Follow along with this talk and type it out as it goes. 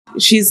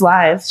She's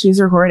live. She's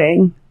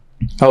recording.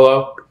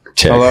 Hello.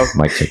 Check. Hello.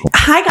 Mic check.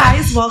 Hi,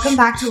 guys. Welcome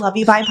back to Love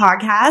You Bye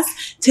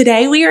podcast.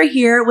 Today we are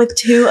here with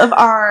two of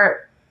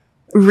our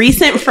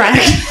recent friends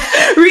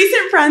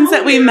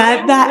that we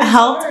met that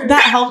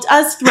helped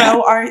us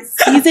throw our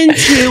season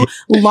 2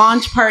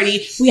 launch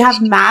party. We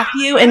have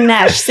Matthew and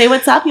Nesh. Say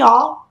what's up,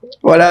 y'all.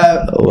 What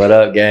up? What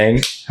up, gang?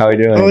 How we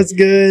doing? Oh, it's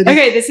good.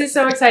 Okay, this is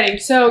so exciting.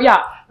 So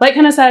yeah, like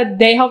Hannah said,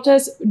 they helped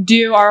us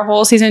do our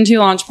whole season 2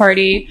 launch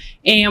party,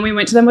 and we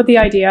went to them with the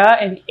idea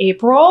in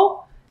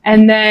April,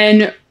 and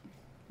then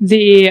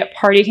the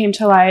party came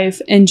to life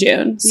in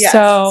June. Yes.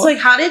 So like,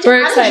 how did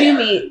you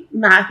meet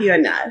Matthew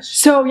and Nesh?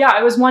 So yeah,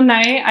 it was one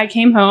night I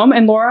came home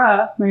and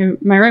Laura,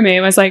 my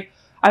roommate, was like,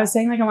 I was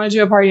saying like I want to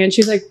do a party, and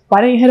she's like, why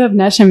don't you hit up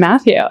Nesh and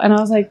Matthew? And I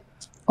was like,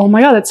 oh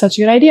my god, that's such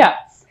a good idea.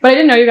 But I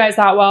didn't know you guys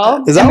that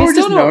well. Is that what we're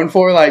just known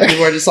for? Like,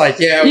 people are just like,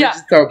 yeah, we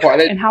just throw a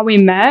party. And how we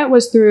met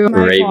was through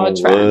my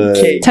college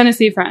friends,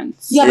 Tennessee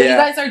friends. Yeah, but you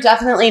guys are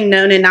definitely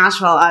known in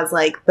Nashville as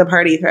like the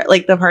party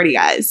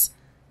guys.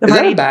 Is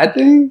that a bad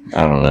thing?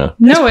 I don't know.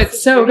 No,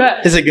 it's so good.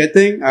 It's a good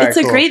thing? All it's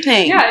right, a great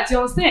thing. Yeah, it's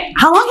y'all's thing.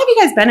 How long have you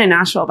guys been in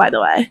Nashville, by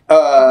the way?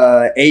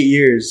 8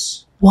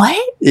 years.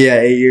 What? Yeah,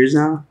 8 years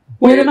now.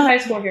 Well, you're in high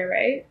school here,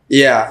 right?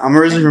 Yeah, I'm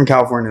originally from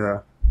California,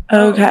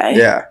 though. Okay.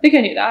 Yeah. I think I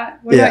knew that.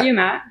 What about you,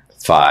 Matt?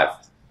 5.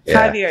 Yeah.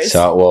 5 years.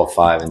 So,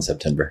 5 in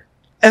September.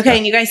 Okay,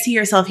 and you guys see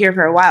yourself here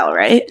for a while,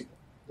 right?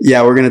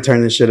 Yeah, we're going to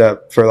turn this shit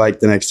up for like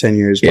the next 10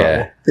 years. Probably.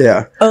 Yeah.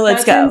 Yeah. Oh,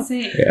 let's go.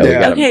 Insane.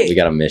 Yeah, Okay. we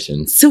got a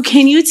mission. So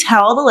can you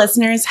tell the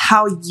listeners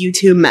how you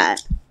two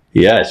met?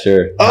 Yeah,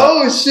 sure.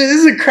 Oh, shit.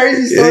 This is a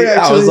crazy story,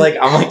 actually.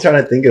 I'm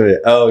trying to think of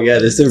it. Oh, yeah,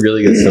 this is a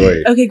really good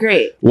story. Okay,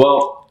 great.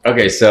 Well,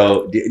 okay,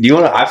 so do you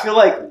want to, I feel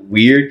like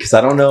weird because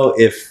I don't know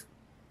if,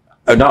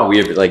 not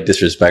weird, but like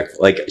disrespectful.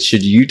 Like,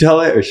 should you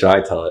tell it or should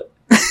I tell it?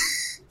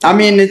 I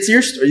mean, it's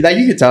your story. Like,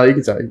 you can tell it.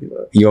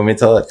 You want me to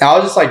tell it?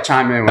 I'll just like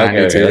chime in when I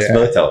need to. Let's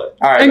both tell it.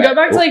 All right. And go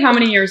back to like how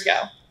many years ago?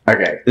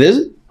 Okay. This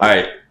is, All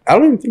right. I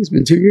don't even think it's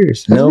been 2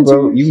 years. No,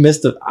 bro, you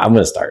missed it. I'm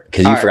going to start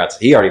because you All right. forgot.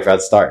 He already forgot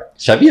to start.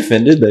 Should I be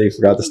offended that he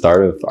forgot the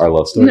start of our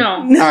love story? No.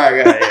 All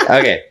right, go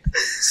ahead. Okay.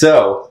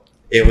 So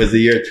it was the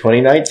year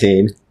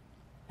 2019,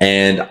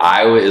 and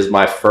it was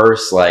my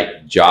first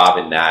like job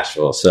in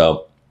Nashville.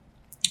 So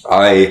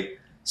I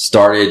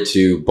started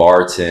to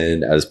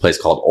bartend at this place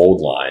called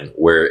Old Line,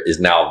 where is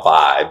now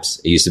Vibes.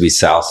 It used to be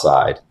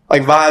Southside.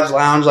 Like Vibes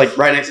Lounge, like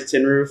right next to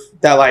Tin Roof.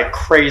 That like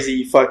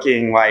crazy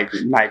fucking like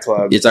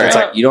nightclub. It's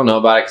like you don't know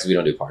about it because we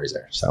don't do parties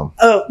there. So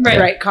Oh, Right.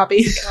 right.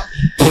 Copy.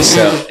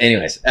 so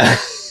anyways,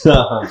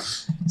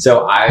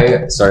 so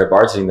I started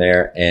bartending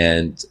there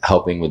and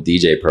helping with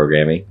DJ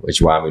programming, which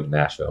is why I moved to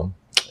Nashville.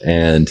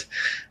 And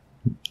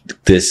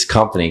this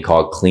company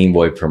called Clean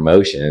Boy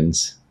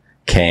Promotions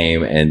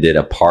came and did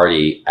a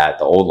party at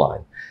the Old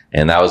Line.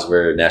 And that was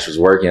where Nesh was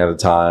working at the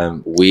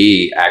time.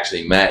 We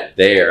actually met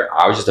there.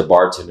 I was just a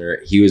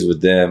bartender. He was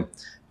with them.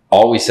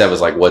 All we said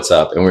was like, what's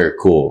up? And we were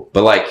cool.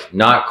 But like,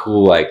 not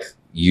cool like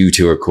you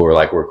two are cool or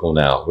like we're cool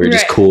now. We were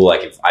just cool.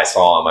 Like if I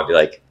saw him, I'd be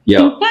like,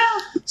 yo.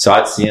 So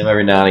I'd see him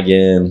every now and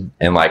again.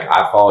 And like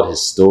I followed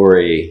his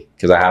story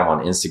because I had him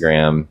on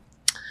Instagram.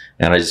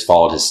 And I just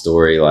followed his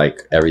story,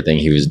 like everything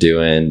he was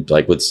doing,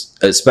 like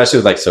especially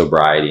with like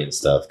sobriety and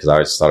stuff, because I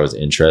always thought it was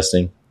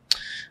interesting.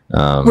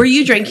 Were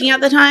you drinking at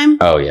the time?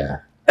 Oh yeah.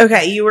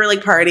 Okay, you were like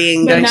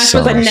partying, But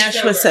but Nesh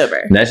Nesh was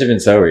sober. Nesh had been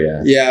sober,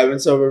 yeah. Yeah, I've been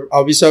sober.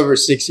 I'll be sober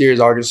 6 years,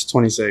 August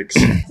 26.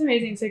 It's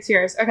amazing. 6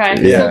 years. Okay. Yeah.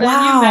 So then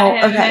Wow, you met him,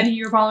 okay. and then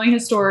you were following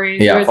his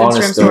stories. Yeah, I his followed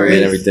his Instagram story and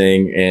stories.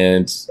 everything,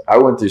 and I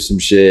went through some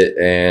shit,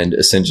 and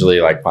essentially,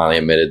 like, finally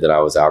admitted that I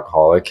was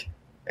alcoholic,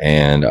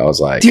 and I was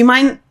like, Do you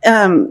mind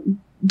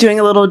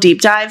doing a little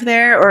deep dive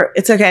there, or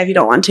it's okay if you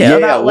don't want to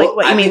about like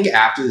what you I mean? think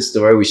after the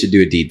story, we should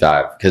do a deep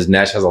dive because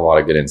Nesh has a lot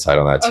of good insight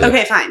on that too.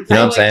 Okay, fine. You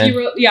know what I'm saying?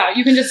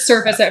 You can just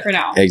surface it for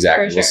now.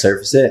 Exactly. For We'll sure.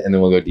 surface it and then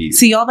we'll go deep.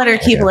 So y'all better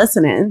keep Okay.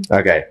 listening.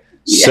 Okay.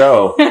 Yeah.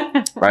 So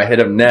I hit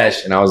up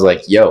Nesh and I was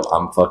like, yo,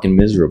 I'm fucking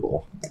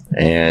miserable.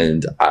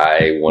 And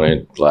I want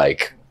to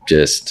like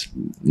just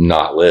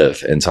not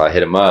live. And so I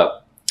hit him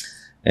up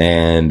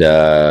and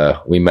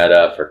we met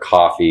up for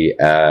coffee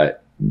at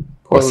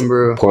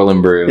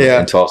Portland Brew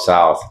Yeah. in 12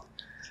 South.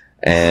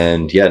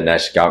 And yeah,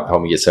 Nesh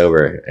helped me get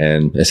sober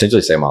and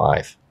essentially saved my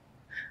life.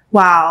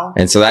 Wow.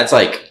 And so that's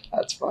like,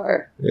 That's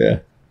fire. yeah,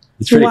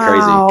 it's pretty Wow.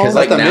 crazy. Because That's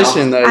like the now,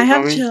 mission, though. You I know have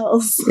what I mean?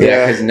 chills.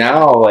 yeah, because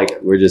now like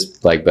we're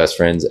just like best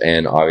friends,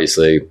 and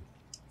obviously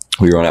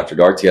we run after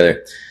dark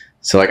together.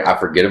 So like I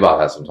forget about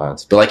that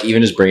sometimes, but like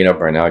even just bringing it up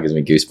right now gives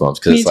me goosebumps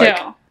because Me it's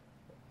too.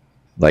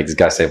 like this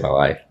guy saved my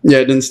life. Yeah,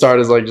 it didn't start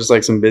as like just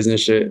like some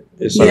business shit.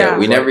 It started Yeah. as,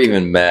 We like- never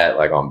even met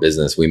like on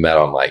business. We met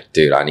on like,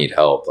 dude, I need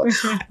help. Like,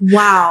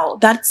 Wow.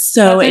 That's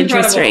so That's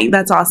interesting. incredible.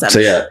 That's awesome. so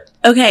yeah,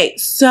 Okay,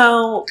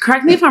 so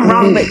correct me if I'm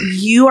wrong, but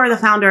you are the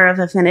founder of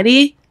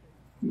Affinity,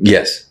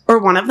 yes, or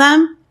one of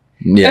them?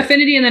 yeah,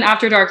 Affinity and then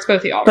After Dark's both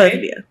of y'all, Both right?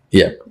 of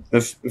you.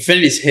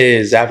 Affinity's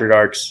his, After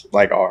Dark's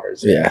like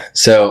ours. yeah.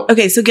 So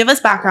Okay, so give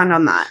us background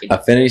on that.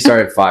 Affinity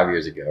started 5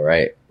 years ago,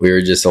 right? We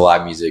were just a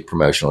live music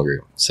promotional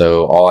group.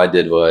 So all I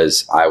did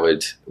was I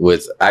would,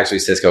 with actually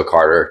Cisco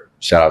Carter,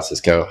 Shout out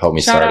Cisco, helped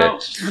me start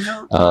it.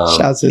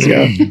 Shout out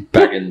Cisco.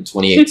 Back in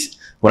 2018.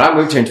 When I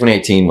moved here in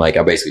 2018, like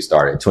I basically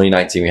started.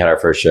 2019, we had our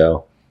first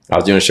show. I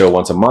was doing a show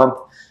once a month,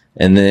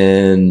 and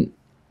then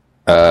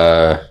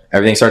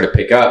everything started to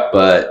pick up.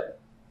 But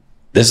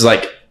this is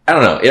like, I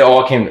don't know.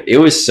 It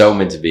was so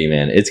meant to be,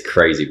 man. It's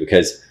crazy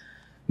because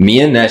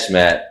me and Nesh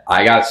met.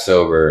 I got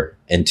sober,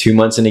 and 2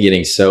 months into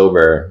getting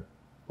sober,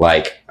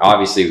 like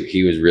obviously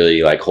he was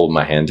really like holding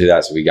my hand through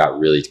that, so we got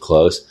really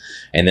close.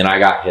 And then I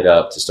got hit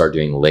up to start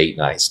doing late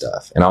night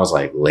stuff, and I was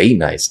like, late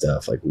night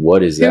stuff? Like,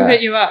 what is that? Who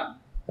hit you up?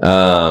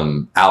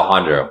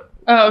 Alejandro.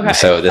 Oh, okay.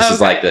 So this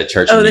is like the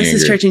Church and Union. Oh, this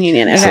is Church and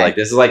Union. Okay. So like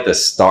this is like the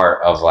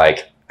start of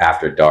like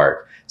After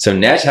Dark. So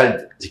Nesh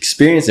had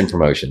experience in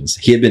promotions.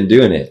 He had been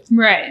doing it.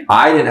 Right.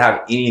 I didn't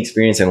have any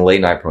experience in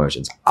late night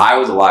promotions. I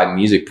was a live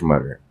music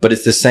promoter, but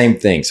it's the same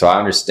thing. So I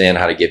understand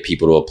how to get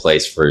people to a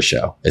place for a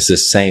show. It's the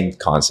same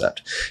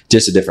concept,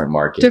 just a different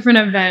market. Different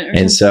event.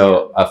 And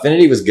so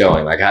Affinity was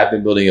going. Like I had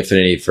been building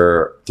Affinity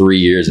for 3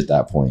 years at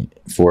that point,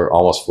 for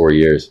almost 4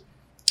 years.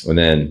 And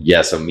then,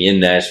 so me and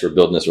Nesh were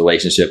building this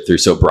relationship through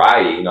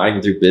sobriety, not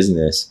even through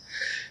business.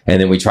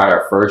 And then we tried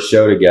our first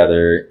show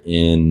together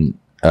in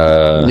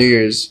New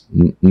Year's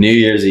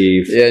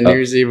Eve. Yeah, New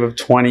Year's Eve of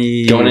going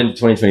into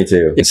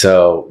 2022. And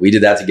so we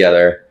did that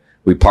together.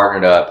 We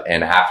partnered up,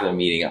 and after the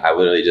meeting, I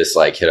literally just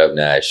like hit up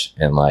Nesh,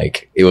 and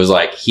like it was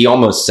like he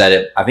almost said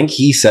it. I think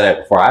he said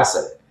it before I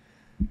said it,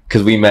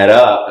 because we met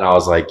up, and I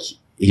was like,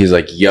 he was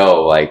like,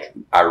 "Yo, like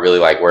I really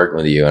like working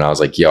with you," and I was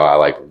like, "Yo,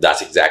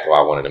 that's exactly why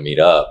I wanted to meet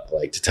up,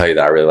 like to tell you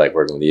that I really like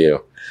working with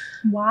you."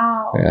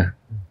 Wow. Yeah.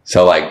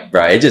 So like,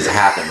 bro, it just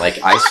happened. Like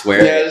I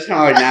swear, yeah, it's kind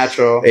of like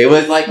natural. It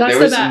was like That's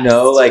there was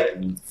no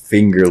like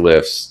finger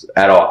lifts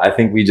at all. I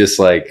think we just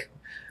like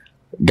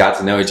got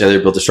to know each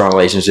other, built a strong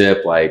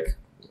relationship. Like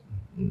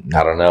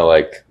I don't know,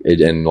 like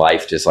and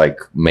life just like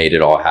made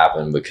it all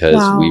happen because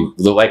we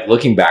like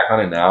looking back on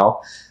it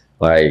now,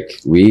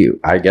 like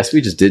I guess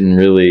we just didn't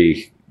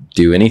really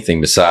do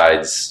anything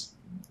besides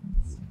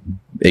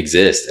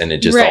exist, and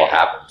it just all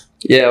happened.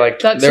 Yeah, like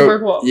that's super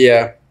cool.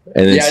 Yeah.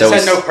 And then I just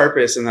had no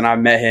purpose, and then I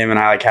met him, and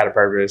I like had a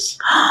purpose.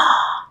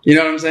 You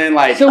know what I'm saying?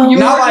 Like, so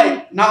not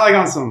like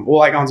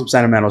on some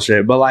sentimental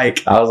shit, but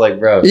like I was like,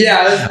 bro,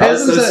 yeah, that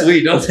was so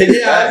sweet. Don't take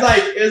it back.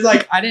 It was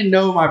like I didn't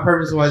know what my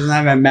purpose was, and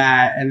I met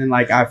Matt, and then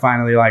like I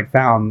finally like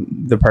found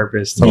the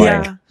purpose to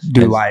like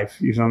do life.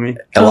 You feel me?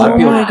 A lot of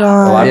people, my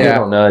God. a lot of people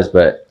don't know this,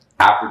 but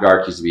After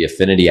Dark used to be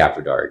Affinity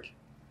After Dark.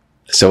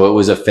 So it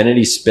was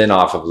Affinity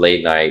spinoff of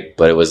late night,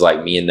 but it was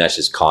like me and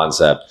Nesh's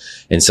concept.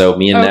 And so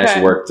me and Nesh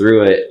worked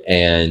through it,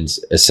 and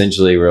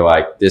essentially we're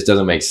like, this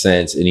doesn't make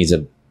sense. It needs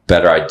a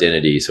better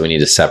identity, so we need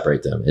to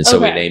separate them. And so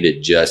we named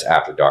it just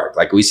After Dark.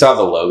 Like we saw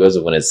the logos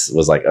of when it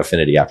was like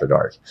Affinity After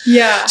Dark.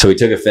 Yeah. So we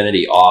took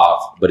Affinity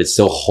off, but it's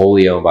still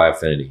wholly owned by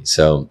Affinity.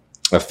 So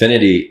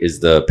Affinity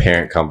is the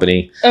parent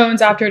company.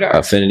 Owns After Dark.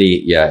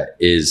 Affinity,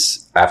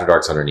 is After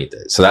Dark's underneath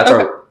it. So that's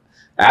our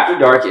After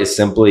Dark is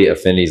simply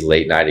Affinity's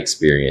late night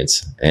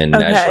experience, and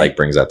Nesh like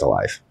brings that to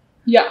life.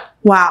 Yeah.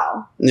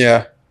 Wow.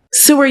 Yeah.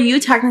 So were you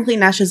technically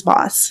Nesh's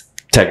boss?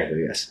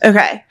 Technically, yes.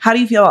 Okay. How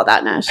do you feel about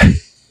that, Nesh?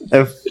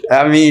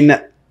 I mean,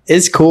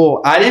 it's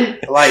cool. I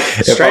didn't like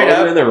straight if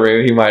I up in the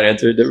room. He might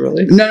answer it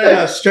differently.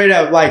 No. Straight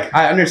up, like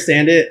I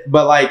understand it,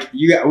 but like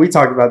we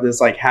talked about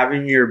this. Like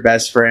having your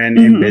best friend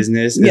in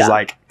business is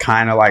like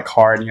kind of like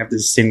hard, and you have to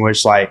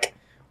distinguish like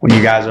when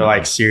you guys are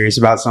like serious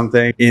about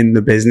something in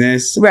the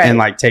business, and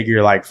like take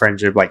your like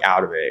friendship like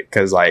out of it,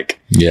 because like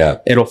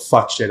it'll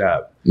fuck shit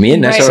up. Me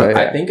and Nesh,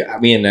 I think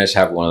me and Nesh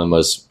have one of the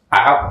most.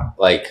 I have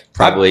like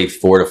probably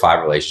 4 to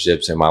 5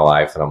 relationships in my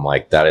life, and I'm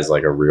like, that is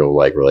like a real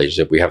like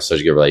relationship. We have such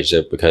a good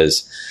relationship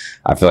because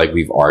I feel like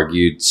we've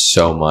argued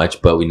so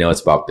much, but we know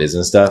it's about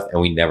business stuff, and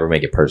we never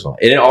make it personal.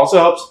 And it also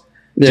helps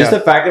just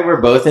the fact that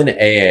we're both in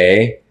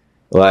AA.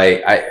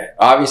 Like,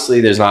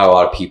 obviously there's not a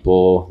lot of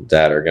people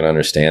that are going to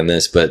understand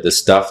this, but the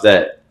stuff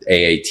that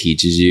AA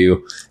teaches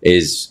you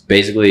is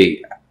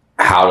basically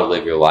how to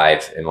live your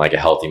life in like a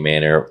healthy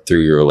manner through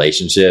your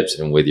relationships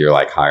and with your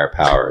like higher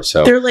power.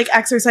 So they're like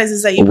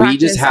exercises that you practice. We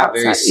just have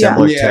very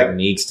similar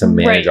techniques to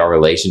manage our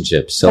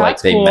relationships. So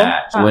that's like they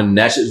match. When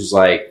Nesh is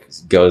like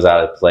goes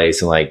out of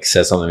place and like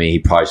says something to me he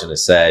probably shouldn't have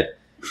said,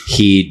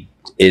 he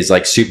is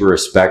like super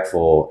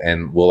respectful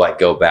and will like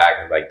go back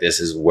and like, this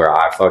is where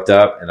I fucked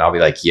up, and I'll be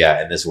like,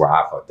 and this is where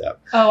I fucked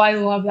up. Oh, I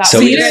love that. So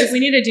we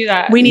need to do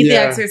that. We need the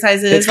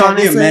exercises. It's called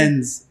the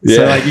amends.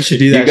 So like you should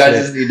do that. You guys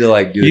just need to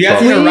like do. You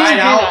guys need to write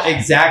out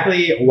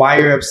exactly why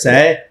you're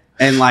upset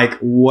and like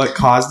what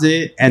caused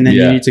it, and then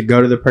you need to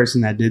go to the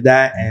person that did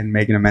that and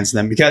make an amends to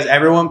them, because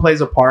everyone plays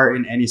a part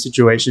in any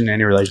situation,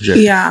 any relationship.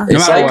 Yeah, no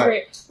matter what.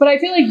 Great. But I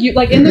feel like you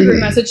like in the group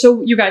message.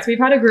 So you guys, we've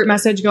had a group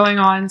message going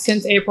on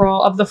since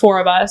April of the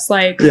 4 of us,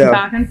 like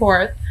back and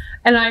forth.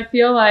 And I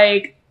feel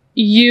like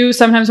you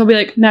sometimes will be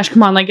like, Nesh,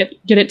 come on, like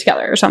get it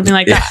together or something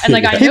like that. And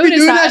like I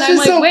noticed that, and I'm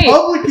like, wait,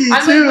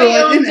 that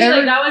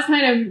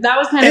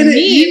was kind of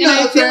mean. And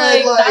I feel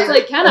like that's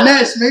like Kenna.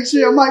 Nesh, make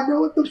sure I'm like,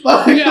 bro, what the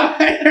fuck?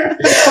 Yeah.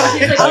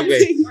 He's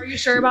like, are you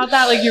sure about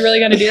that? Like, you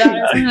really gonna do that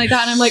or something like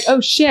that? And I'm like,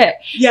 oh shit.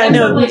 Yeah, and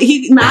no, like,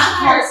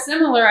 Matt are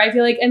similar. I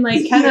feel like, and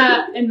like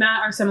Kenna and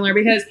Matt are similar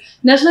because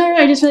Nesh and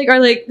I just feel like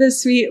are like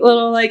this sweet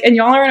little like, and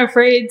y'all aren't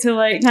afraid to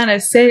like kind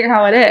of say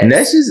how it is.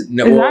 Nesh is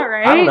that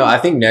right? I don't know. I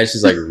think Nesh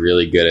is like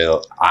really good at.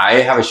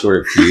 I have a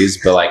shorter fuse,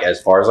 but like as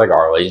far as like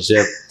our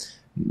relationship,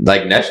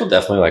 like Nesh will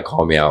definitely like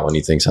call me out when he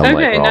thinks I'm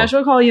like wrong. Nesh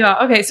will call you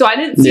out. Okay, so I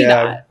didn't see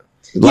that.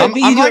 Yeah, but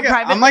you do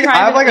I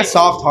have like a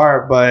soft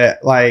heart,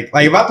 but like if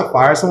I have to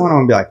fire someone, I'm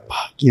gonna be like,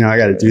 fuck, I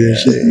got to do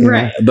this shit,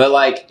 right? But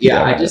like,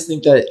 I just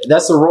think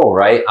that's the role,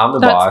 right? I'm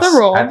the boss. The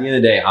role. At the end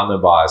of the day, I'm the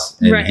boss,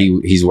 and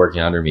he's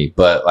working under me.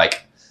 But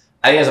like,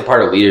 I think as a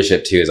part of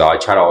leadership too, is I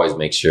try to always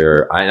make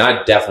sure, and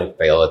I definitely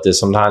fail at this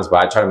sometimes,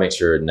 but I try to make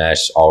sure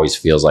Nesh always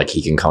feels like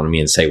he can come to me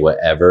and say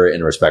whatever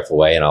in a respectful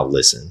way, and I'll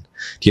listen.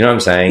 Do you know what I'm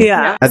saying?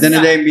 Yeah. At the end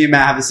of the day, me and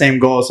Matt have the same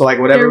goal. So like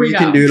whatever we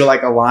can do to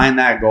like align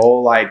that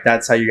goal, like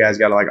that's how you guys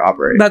got to like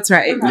operate. That's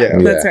right. Yeah.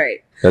 That's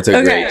right. That's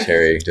a great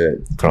cherry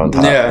to put on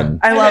top. Yeah.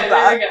 I love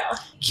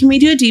that. Can we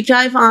do a deep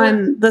dive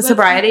on the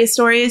sobriety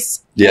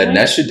stories? Yeah,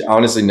 Nesh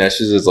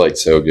is like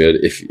so good.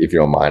 If you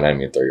don't mind, I'm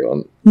gonna throw you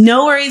on.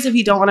 No worries if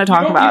you don't want to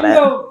talk about it.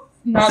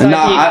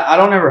 I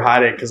don't ever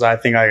hide it because I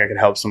think I could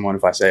help someone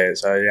if I say it.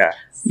 So yeah.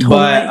 Totally.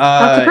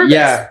 But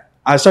yeah,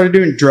 I started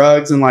doing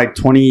drugs in like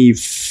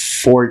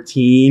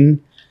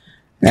 2014.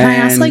 Can I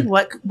ask like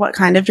what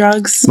kind of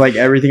drugs? Like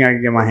everything I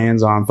could get my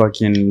hands on,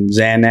 fucking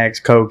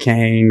Xanax,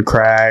 cocaine,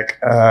 crack,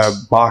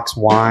 box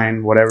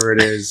wine, whatever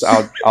it is,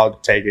 I'll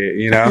take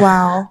it,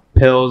 Wow.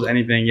 Pills,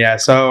 anything, yeah.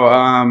 So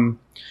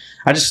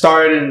I just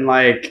started and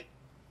like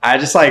I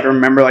just like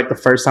remember like the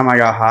first time I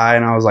got high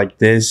and I was like,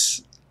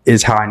 this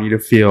is how I need to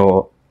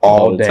feel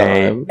all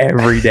day,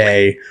 every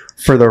day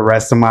for the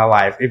rest of my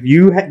life. If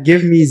you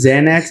give me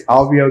Xanax,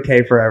 I'll be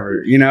okay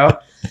forever,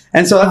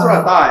 And so that's what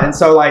I thought. And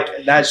so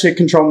like that shit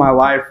controlled my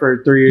life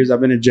for 3 years.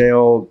 I've been in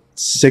jail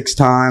 6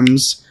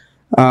 times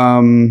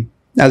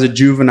as a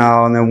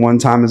juvenile and then 1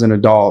 time as an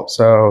adult.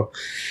 So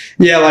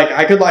yeah, like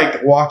I could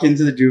like walk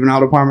into the juvenile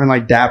department,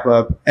 like dap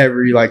up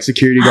every like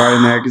security guard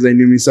in there because they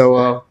knew me so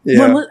well.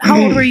 Yeah. How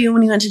old were you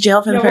when you went to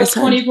jail for the first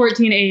time?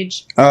 2014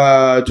 age?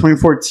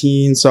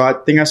 2014. So I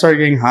think I started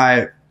getting high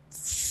at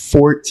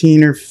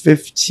 14 or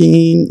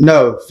 15.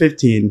 No,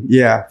 15.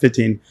 Yeah,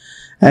 15.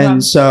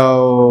 And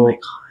so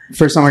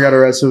first time I got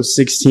arrested was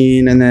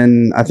 16. And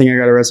then I think I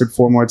got arrested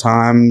 4 more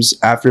times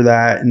after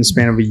that in the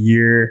span of a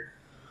year.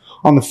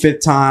 On the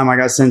 5th time, I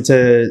got sent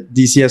to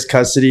DCS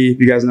custody. If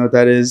you guys know what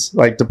that is,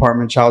 like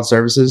Department of Child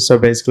Services. So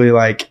basically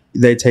like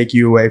they take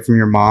you away from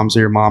your mom. So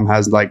your mom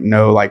has like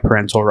no like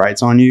parental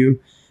rights on you.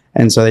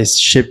 And so they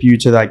ship you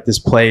to like this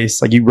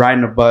place, like you ride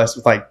in a bus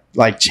with like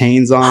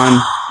chains on.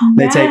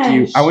 They take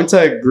you. I went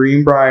to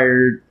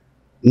Greenbrier,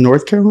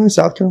 North Carolina,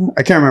 South Carolina.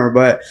 I can't remember,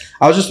 but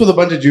I was just with a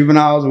bunch of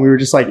juveniles and we were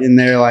just like in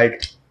there,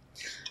 like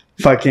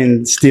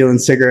fucking stealing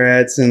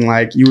cigarettes. And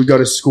like you would go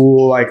to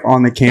school like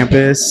on the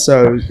campus.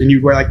 So, and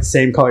you'd wear like the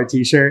same color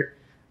t-shirt.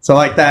 So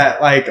like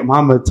that, like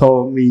mama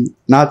told me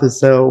not to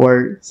sell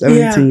work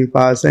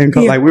 17.5, same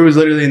color. Like we was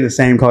literally in the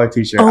same color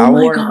t-shirt. I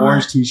wore an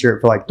orange t-shirt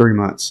for like 3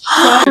 months.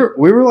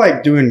 We were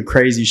like doing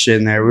crazy shit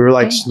in there. We were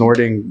like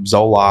snorting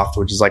Zoloft,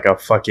 which is like a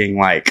fucking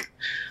like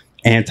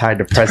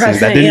antidepressant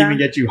that didn't even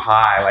get you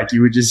high. Like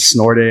you would just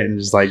snort it and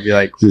just like be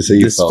like, just so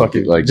you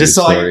fucking like just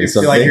so like you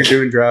feel like you're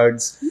doing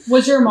drugs.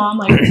 Was your mom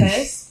like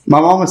pissed? My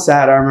mom was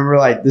sad. I remember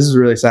like this is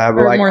really sad,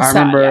 but like I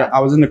remember I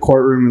was in the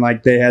courtroom and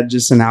like they had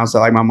just announced that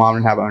like my mom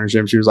didn't have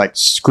ownership. She was like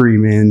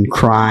screaming,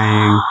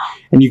 crying,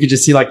 and you could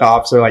just see like the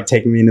officer like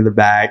taking me into the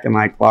back and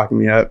like locking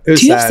me up. It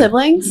was sad. Do you have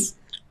siblings?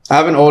 I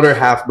have an older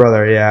half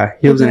brother. Yeah,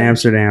 he was in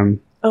Amsterdam.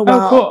 Oh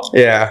wow, cool.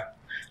 Yeah.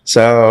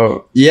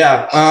 So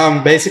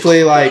yeah,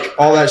 basically like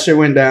all that shit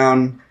went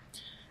down,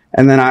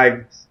 and then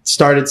I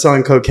started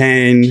selling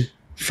cocaine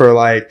for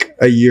like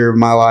a year of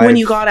my life. When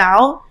you got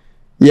out?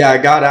 Yeah, I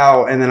got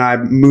out and then I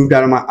moved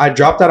out of I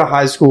dropped out of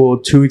high school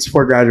 2 weeks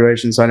before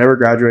graduation. So I never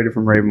graduated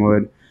from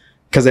Ravenwood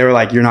because they were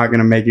like, you're not going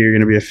to make it. You're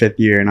going to be a 5th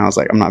year. And I was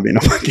like, I'm not being a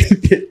fucking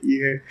 5th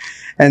year.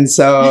 And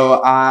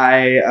so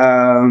I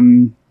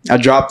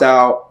dropped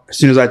out as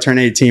soon as I turned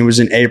 18, which was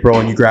in April,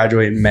 and you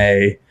graduate in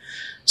May.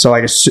 So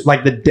like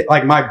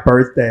my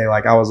birthday,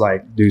 like I was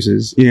like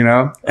deuces,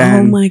 And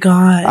oh my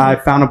God. I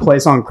found a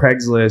place on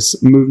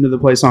Craigslist, moved into the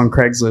place on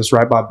Craigslist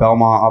right by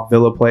Belmont, off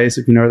Villa Place,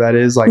 if you know where that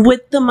is. Like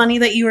with the money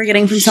that you were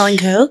getting from selling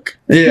coke?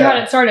 Yeah. You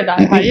hadn't started that,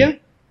 had you?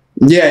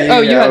 Yeah.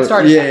 You had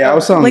started that. Yeah, I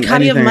was selling. Like how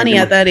do you have money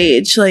at that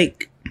age?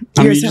 Like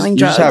you're selling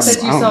drugs.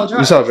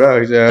 You sell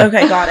drugs, yeah.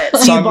 Okay, got it.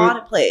 So you bought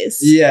a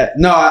place. Yeah.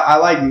 No,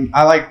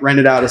 I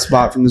rented out a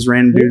spot from this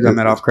random dude I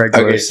met off Craigslist.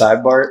 Okay,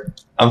 sidebar.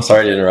 I'm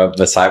sorry to interrupt,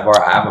 but sidebar,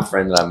 I have a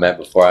friend that I met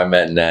before I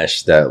met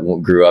Nesh that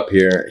grew up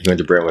here. He went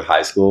to Brentwood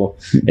High School.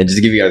 And just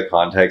to give you guys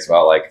context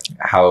about like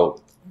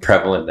how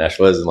prevalent Nesh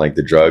was in like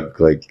the drug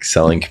like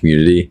selling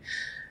community,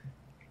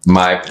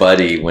 my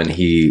buddy, when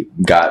he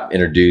got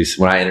introduced,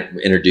 when I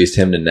introduced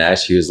him to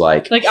Nesh, he was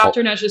like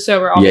after Nesh is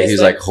sober, obviously. Yeah, he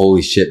was like,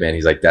 holy shit, man.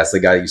 He's like, that's the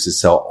guy that used to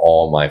sell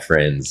all my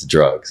friends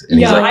drugs. And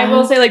yeah, he's like, I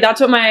will say, like,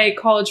 that's what my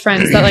college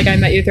friends that, like, I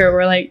met you through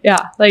were like,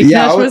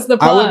 Nesh was the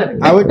plug.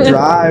 I would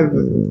drive.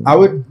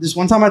 This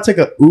one time I took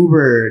an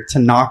Uber to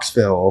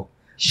Knoxville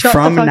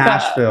from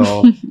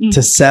Nashville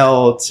to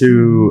sell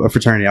to a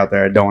fraternity out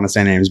there. I don't want to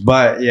say names,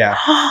 but yeah.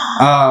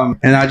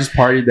 And I just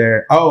partied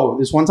there. Oh,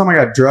 this one time I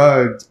got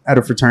drugged at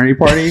a fraternity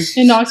party.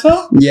 In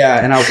Knoxville?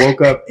 Yeah, and I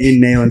woke up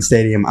in Neyland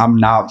Stadium. I'm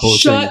not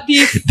bullshitting.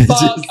 Shut the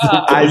fuck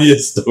up. I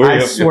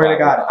swear to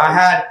God.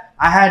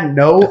 I had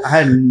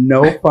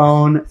no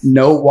phone,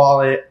 no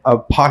wallet, a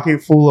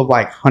pocket full of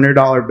like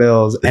 $100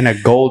 bills, and a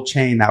gold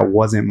chain that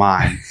wasn't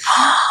mine.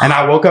 And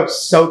I woke up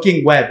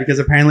soaking wet because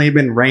apparently it had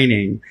been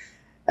raining.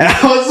 And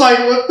I was like,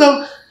 what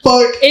the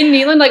fuck? In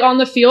Neyland, like on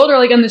the field or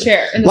like in the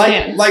chair? In the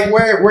stands? Like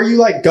where you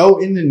like go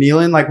into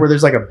Neyland, like where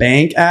there's like a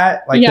bank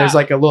at, like there's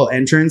like a little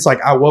entrance.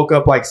 Like I woke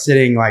up like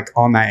sitting like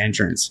on that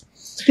entrance.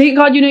 Thank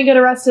God you didn't get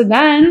arrested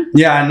then.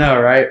 Yeah, I know,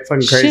 right?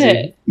 Fucking crazy.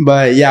 Shit.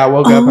 But yeah, I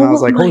woke up and I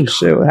was like, holy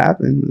shit, what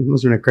happened? It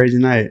must have been a crazy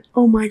night.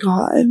 Oh my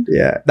God.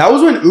 Yeah. That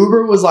was when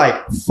Uber was like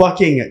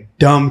fucking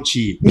dumb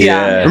cheap.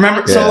 Yeah.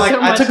 Remember? Yeah. So like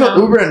I took an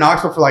Uber to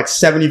Knoxville for like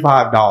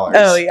 $75.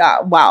 Oh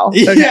yeah. Wow.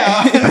 Okay.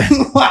 Yeah.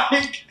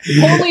 Like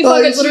holy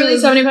fuck, it's literally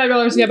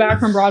 $75 to get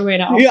back from Broadway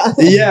now. Yeah.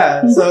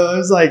 Yeah. So it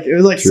was like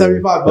True. $75. That's And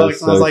I was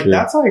so like, true.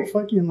 that's like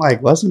fucking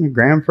like less than a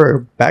gram for a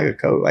bag of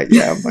coke. Like,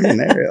 yeah, I'm fucking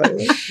there. Like,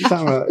 what you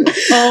talking about?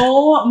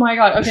 Oh my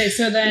God. Okay,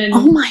 so then.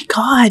 Oh my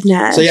God,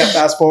 Nesh. So yeah,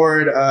 fast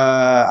forward.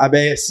 I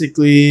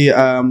basically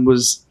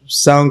was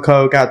selling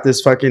coke at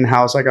this fucking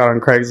house I got on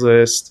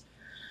Craigslist,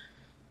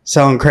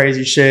 selling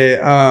crazy shit.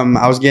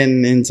 I was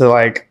getting into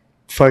like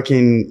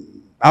fucking.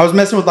 I was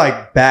messing with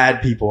like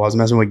bad people. I was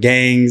messing with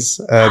gangs.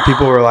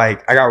 People were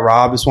like, I got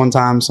robbed this one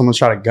time. Someone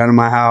shot a gun in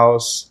my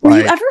house. Were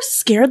Like, you ever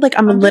scared? Like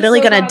I'm literally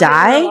gonna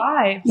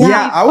die.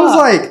 yeah, I was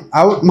like,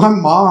 my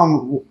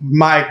mom,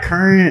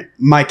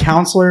 my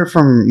counselor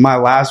from my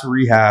last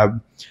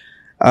rehab.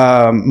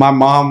 My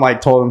mom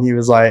like told him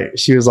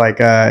she was like,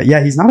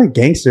 yeah, he's not a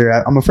gangster.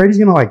 I'm afraid he's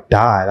gonna like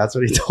die. That's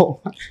what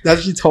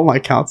she told my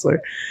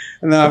counselor.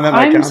 And then I met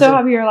my I'm counselor. so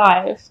happy you're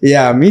alive.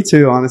 Yeah, me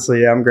too.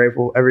 Honestly, yeah, I'm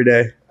grateful every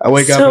day. I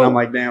wake up and I'm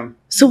like, damn.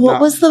 So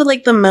what was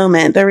the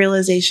moment, the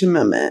realization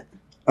moment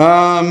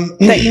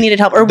that you needed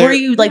help, or were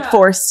you like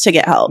forced to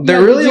get help?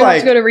 They're really Did you have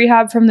like to go to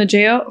rehab from the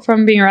jail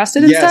from being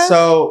arrested and stuff?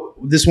 So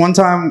this one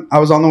time I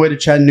was on the way to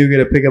Chattanooga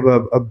to pick up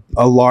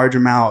a large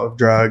amount of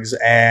drugs,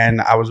 and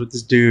I was with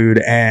this dude,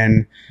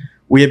 and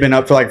we had been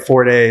up for like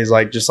 4 days,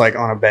 like just like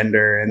on a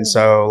bender, and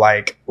so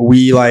like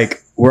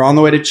we're on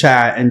the way to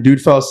Chat, and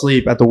dude fell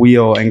asleep at the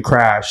wheel and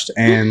crashed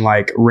and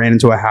like ran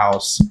into a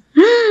house.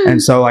 And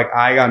so like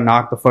I got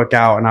knocked the fuck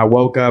out, and I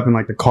woke up and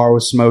like the car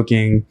was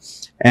smoking,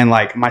 and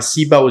like my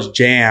seatbelt was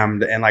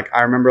jammed, and like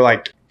I remember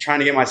like trying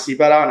to get my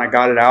seatbelt out, and I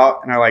got it out,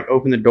 and I like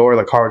opened the door,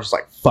 the car was just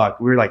like, fuck,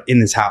 we were like in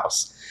this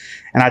house.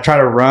 And I tried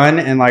to run,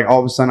 and like all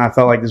of a sudden I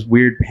felt like this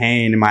weird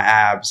pain in my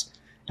abs,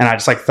 and I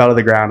just like fell to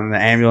the ground, and the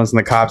ambulance and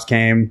the cops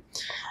came,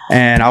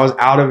 and I was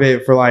out of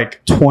it for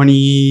like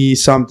 20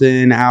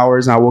 something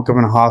hours, and I woke up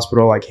in a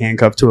hospital like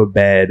handcuffed to a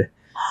bed.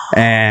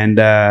 And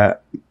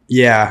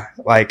yeah,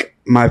 like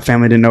my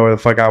family didn't know where the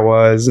fuck I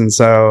was, and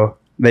so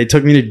they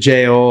took me to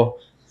jail.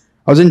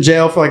 I was in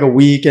jail for like a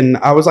week, and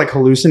I was like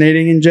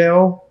hallucinating in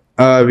jail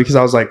because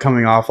I was like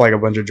coming off like a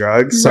bunch of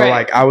drugs. So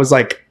like I was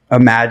like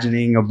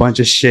imagining a bunch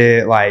of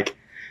shit. Like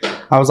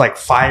I was like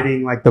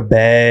fighting like the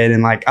bed,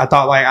 and like I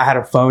thought like I had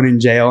a phone in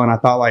jail, and I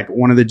thought like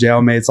one of the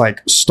jailmates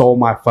like stole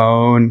my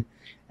phone,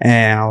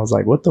 and I was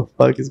like, what the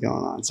fuck is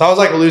going on? So I was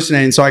like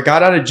hallucinating. So I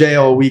got out of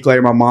jail a week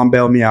later. My mom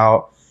bailed me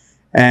out,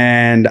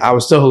 and I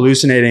was still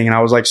hallucinating, and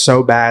I was like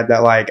so bad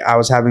that like I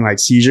was having like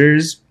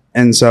seizures.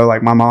 And so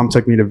like my mom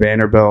took me to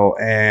Vanderbilt,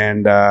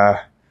 and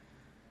I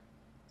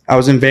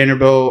was in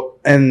Vanderbilt,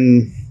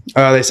 and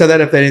they said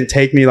that if they didn't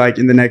take me like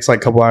in the next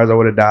like couple hours, I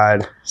would have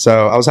died.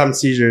 So I was having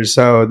seizures.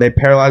 So they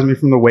paralyzed me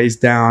from the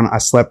waist down. I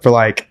slept for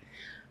like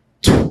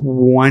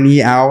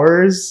 20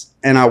 hours,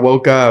 and I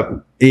woke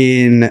up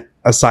in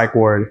a psych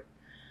ward.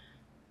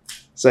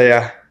 So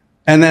yeah.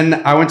 And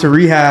then I went to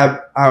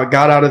rehab. I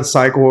got out of the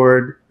psych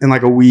ward in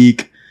like a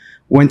week.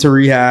 Went to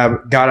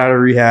rehab, got out of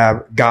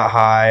rehab, got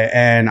high.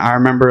 And I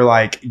remember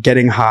like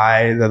getting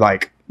high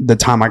the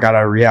time I got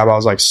out of rehab, I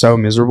was like so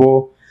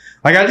miserable.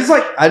 Like I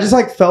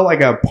just felt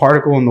like a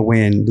particle in the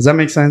wind. Does that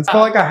make sense? I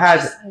felt like I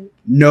had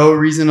no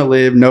reason to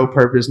live, no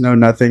purpose, no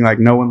nothing. Like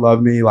no one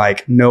loved me.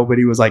 Like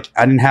nobody was like,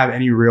 I didn't have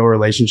any real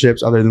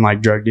relationships other than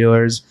like drug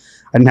dealers.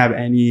 I didn't have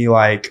any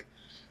like,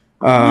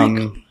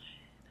 I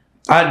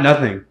had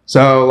nothing.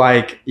 So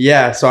like,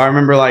 yeah. So I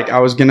remember like I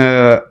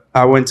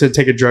went to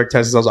take a drug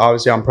test because I was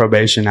obviously on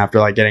probation after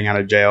like getting out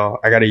of jail.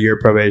 I got a year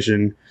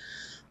probation.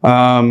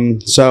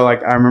 So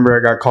like I remember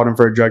I got called in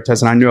for a drug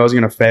test, and I knew I was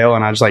going to fail,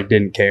 and I just like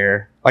didn't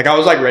care. Like I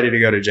was like ready to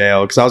go to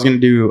jail because I was going to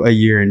do a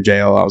year in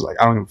jail. I was like,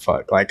 I don't give a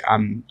fuck. Like I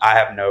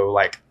have no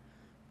like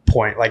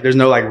point. Like there's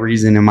no like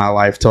reason in my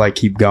life to like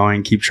keep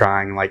going, keep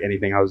trying like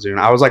anything I was doing.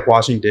 I was like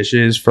washing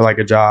dishes for like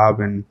a job,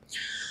 and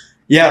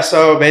yeah,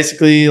 so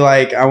basically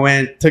like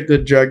took the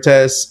drug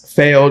test,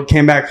 failed,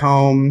 came back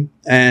home,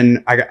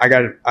 and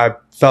I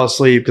fell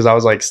asleep because I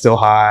was like still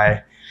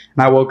high,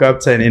 and I woke up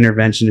to an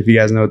intervention, if you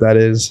guys know what that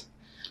is.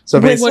 So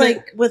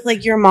basically, with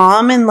like your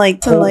mom and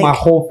like to like my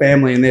whole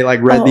family, and they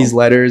like read these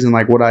letters and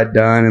like what I'd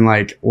done and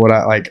like what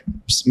I like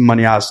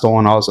money I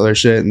stolen, all this other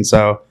shit. And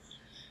so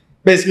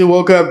basically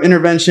woke up,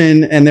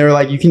 intervention, and they were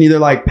like, you can either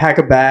like pack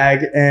a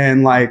bag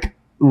and like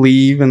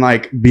leave and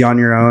like be on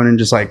your own and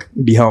just like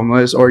be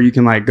homeless, or you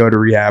can like go to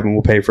rehab and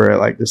we'll pay for it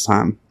like this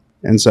time.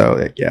 And so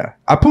like, yeah,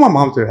 I put my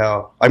mom through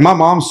hell. Like my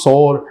mom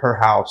sold her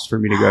house for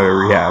me to go to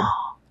rehab.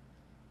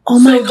 Oh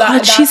my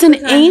God, she's an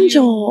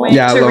angel. Went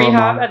to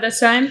rehab at this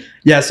time?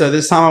 Yeah, so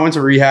this time I went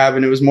to rehab,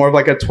 and it was more of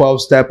like a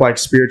 12-step like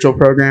spiritual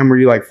program where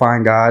you like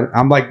find God.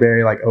 I'm like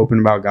very like open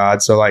about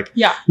God. So like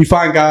you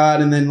find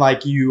God, and then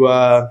like you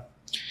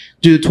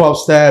do the 12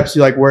 steps,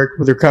 you like work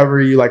with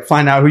recovery, you like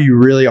find out who you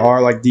really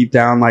are like deep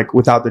down, like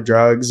without the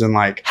drugs. And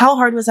like how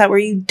hard was that? Were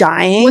you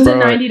dying? Was it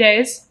 90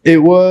 days?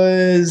 It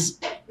was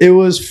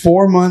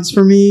 4 months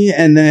for me,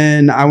 and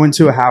then I went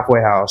to a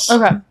halfway house.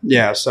 Okay.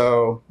 Yeah,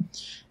 so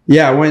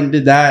yeah, I went and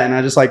did that, and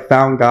I just like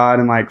found God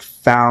and like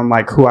found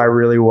like who I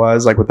really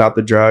was like without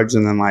the drugs,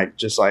 and then like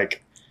just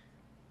like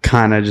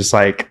kind of just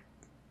like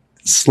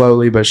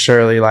slowly but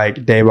surely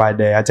like day by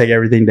day. I take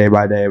everything day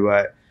by day,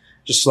 but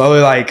just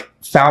slowly like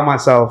found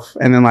myself,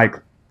 and then like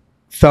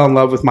fell in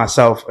love with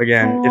myself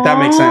again. Aww, if that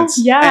makes sense.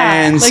 Yeah.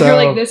 And like so, you're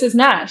like, this is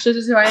Nesh. This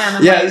is who I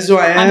am. This is who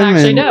I am. I'm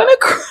actually dope. I'm gonna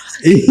cry.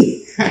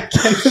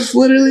 It's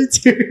literally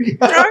tearing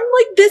up. I'm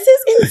like, this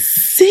is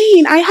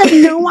insane. I had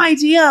no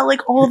idea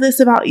like all this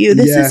about you.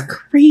 This is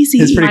crazy.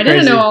 It's pretty I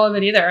didn't crazy. know all of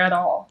it either at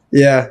all.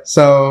 Yeah.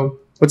 So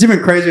what's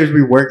even crazier is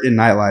we work in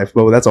nightlife,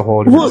 but that's a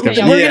whole different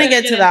discussion. We're gonna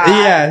get to that.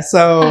 Yeah.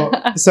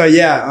 So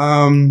yeah.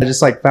 I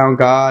just like found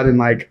God, and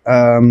like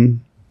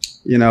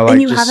you know, like,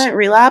 and you haven't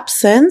relapsed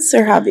since,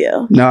 or have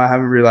you? No, I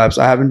haven't relapsed.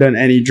 I haven't done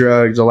any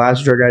drugs. The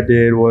last drug I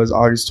did was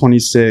August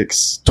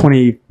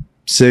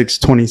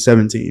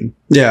 2017.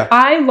 Yeah.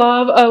 I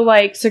love a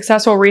like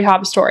successful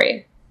rehab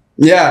story.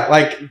 Yeah,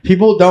 like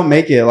people don't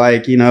make it.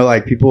 Like, you know,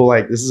 like people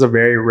like this is a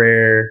very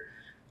rare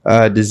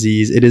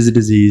disease. It is a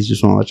disease.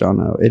 Just want to let y'all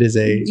know. It is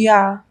a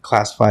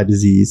classified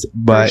disease.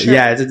 But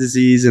yeah, it's a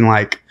disease, and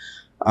like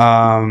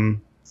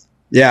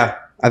yeah,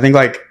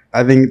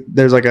 I think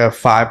there's like a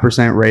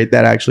 5% rate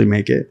that actually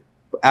make it.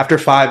 After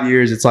 5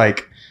 years, it's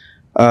like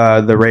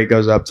the rate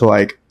goes up to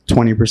like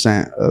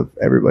 20% of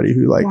everybody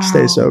who like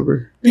stays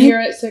sober. You're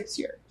at 6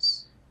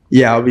 years.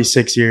 Yeah, I'll be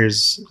 6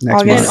 years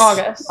next month.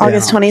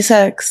 August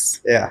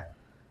 26th. Yeah.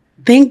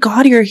 Thank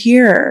God you're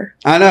here.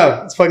 I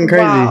know. It's fucking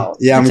crazy. Wow.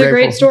 Yeah, it's a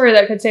great story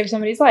that could save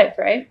somebody's life,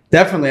 right?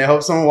 Definitely. I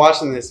hope someone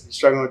watching this, if you're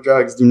struggling with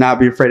drugs, do not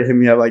be afraid to hit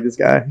me up like this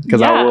guy,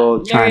 because I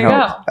will try and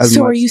help.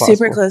 So are you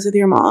super close with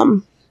your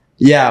mom?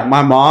 Yeah,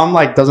 my mom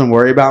like doesn't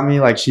worry about me.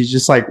 Like she's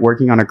just like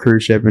working on a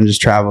cruise ship and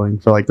just traveling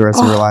for like the rest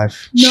of her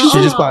life. No.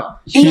 She just bought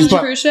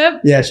cruise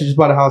ship. Yeah, she just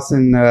bought a house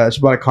in she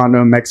bought a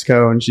condo in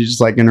Mexico, and she's just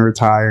like gonna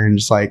retire and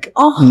just like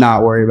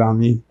not worry about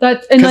me.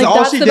 That's and like all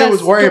that's she the did best,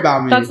 was worry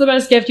about me. That's the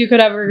best gift you could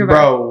ever give her.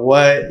 Bro,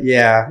 what?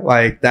 Yeah,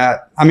 like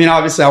that. I mean,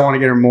 obviously I want to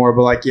get her more,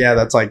 but like yeah,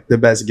 that's like the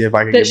best gift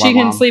I could give my mom. That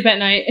she can sleep at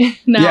night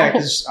now. Yeah,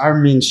 because I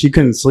mean she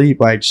couldn't sleep.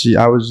 Like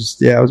I was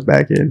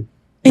back in.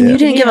 And you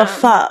didn't give a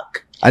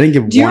fuck. I didn't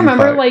give. Do you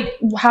remember fuck. like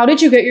how did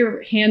you get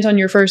your hands on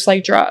your first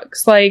like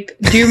drugs? Like,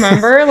 do you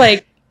remember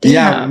like?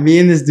 Yeah, me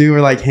and this dude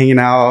were like hanging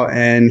out,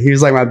 and he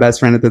was like my best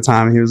friend at the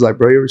time. He was like,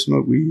 "Bro, you ever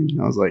smoke weed?"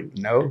 And I was like,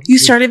 "No." You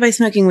started by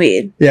smoking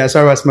weed. Yeah, I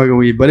started by smoking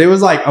weed, but it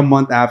was like a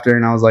month after,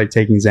 and I was like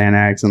taking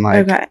Xanax and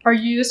like. Okay. Are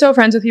you still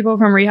friends with people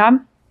from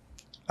rehab?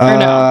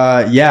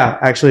 No? Yeah,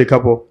 actually a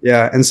couple.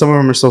 Yeah, and some of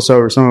them are still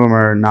sober, some of them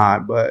are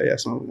not, but yeah,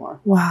 some of them are.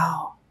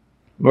 Wow.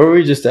 Where were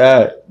we just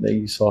at that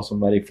you saw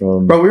somebody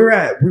from? Bro, we were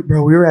at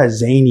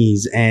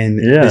Zany's, and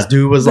this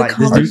dude was like,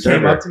 this dude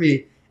came up to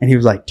me, and he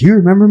was like, "Do you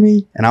remember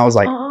me?" And I was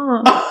like,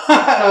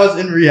 I was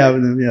in rehab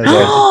with him. Yeah,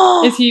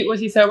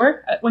 was he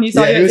sober when he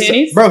saw you at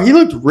Zany's? Bro, he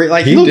looked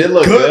he did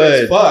look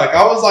good as fuck.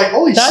 I was like,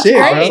 holy shit! Great.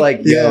 I was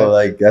like, yo,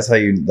 like that's how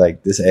you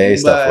like this AA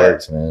stuff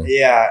works, man.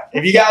 Yeah,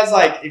 if you guys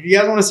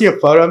want to see a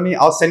photo of me,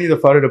 I'll send you the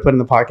photo to put in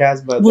the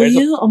podcast. But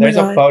there's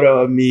a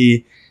photo of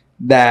me.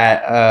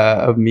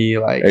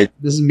 Like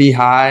this is me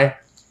high,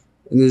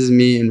 and this is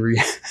me in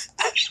rehab.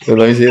 So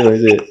let me see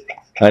it.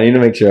 I need to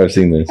make sure I've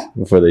seen this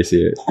before they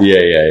see it.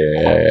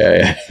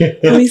 Yeah.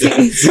 Let me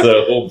see.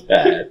 So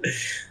bad.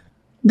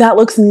 That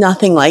looks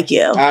nothing like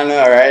you. I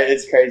know, right?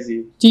 It's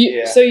crazy.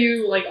 So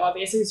you like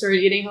obviously started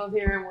eating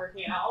healthier and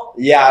working out?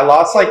 Yeah, I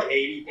lost like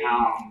 80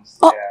 pounds.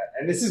 Yeah,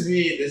 and this is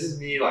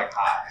me like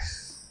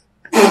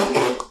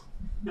high.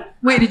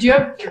 Wait, did you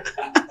have their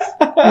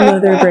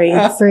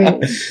braids?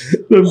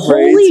 The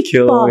Holy braids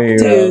kill me,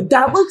 dude!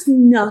 That looks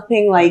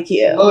nothing like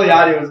you. Lil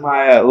Yachty was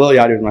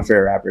my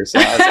favorite rapper. So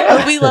I was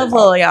like, we love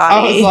Lil Yachty.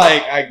 I was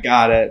like, I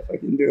got it.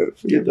 Fucking do it.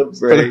 Forget the braids.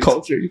 For the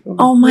culture. You feel me?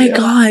 Oh my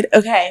god.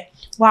 Okay.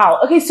 Wow.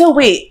 Okay. So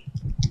wait.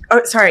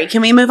 sorry,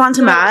 can we move on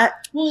to Matt?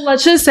 Well,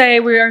 let's just say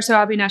we are so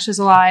happy Nesh is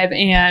alive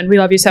and we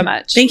love you so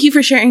much. Thank you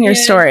for sharing your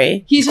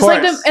story. He's just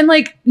like and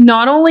like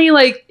not only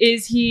like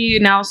is he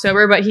now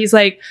sober, but he's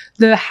like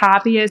the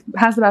happiest,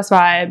 has the best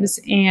vibes,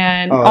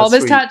 and all of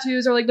his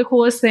tattoos are like the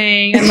coolest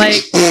thing, and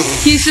like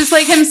he's just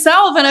like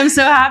himself, and I'm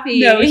so happy.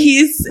 No,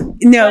 he's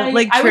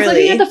like I truly. was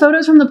looking at the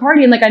photos from the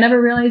party, and like I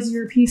never realized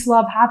your peace,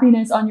 love,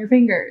 happiness on your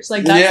fingers.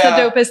 Like that's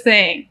the dopest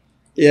thing.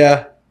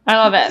 Yeah. I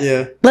love it.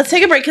 Yeah. Let's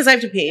take a break because I have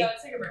to pee. Yeah,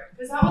 let's take a break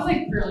because that was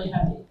like really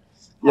heavy.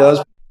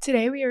 Yeah.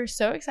 Today, we are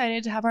so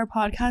excited to have our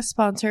podcast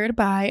sponsored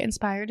by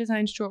Inspired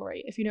Designs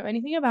Jewelry. If you know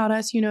anything about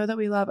us, you know that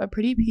we love a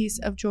pretty piece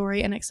of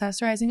jewelry and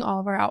accessorizing all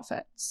of our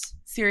outfits.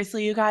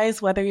 Seriously, you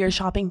guys, whether you're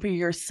shopping for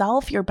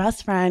yourself, your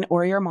best friend,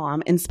 or your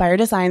mom, Inspired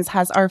Designs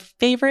has our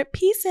favorite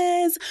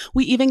pieces.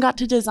 We even got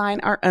to design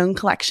our own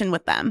collection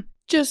with them.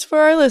 Just for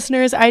our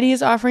listeners, ID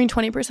is offering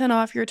 20%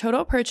 off your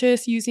total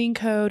purchase using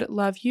code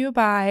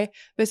LOVEYOUBUY.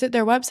 Visit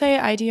their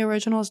website,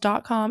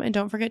 idoriginals.com, and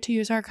don't forget to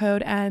use our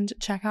code and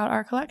check out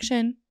our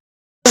collection.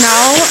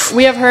 Now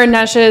we have heard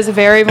Nesh's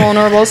very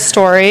vulnerable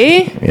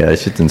story. Yeah, that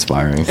shit's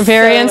inspiring.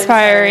 Very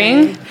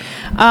inspiring.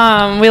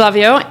 We love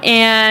you.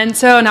 And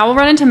so now we'll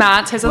run into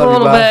Matt's. His is a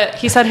little bit,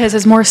 he said his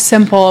is more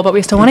simple, but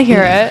we still want to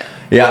hear it.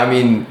 Yeah, I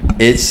mean,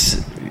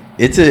 it's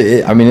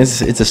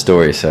a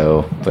story,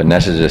 so, but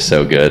Nesh is just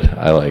so good.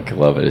 I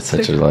love it. It's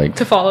such a like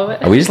to follow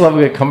it. We just love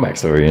a good comeback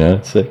story,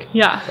 It's sick.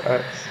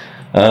 Yeah.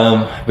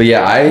 But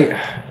yeah,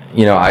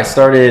 I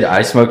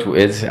smoked,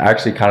 it's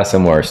actually kind of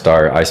similar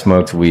start. I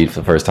smoked weed for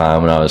the first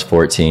time when I was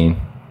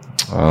 14,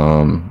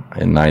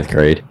 in ninth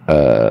grade.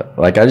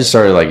 I just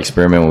started like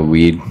experimenting with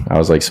weed. I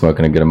was like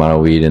smoking a good amount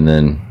of weed, and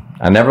then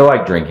I never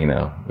liked drinking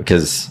though,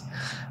 because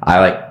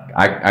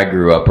I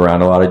grew up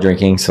around a lot of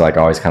drinking, so like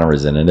I always kind of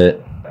resented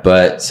it.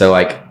 But so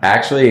like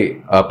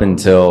actually up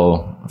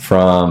until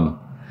from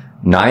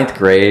ninth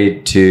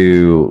grade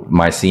to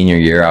my senior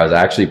year, I was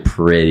actually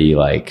pretty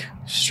like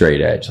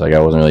straight edge. Like I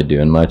wasn't really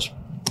doing much.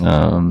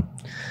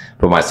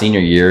 But my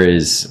senior year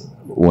is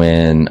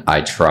when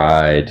I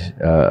tried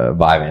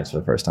Vyvanse for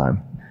the first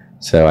time.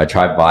 So I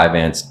tried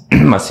Vyvanse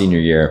my senior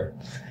year,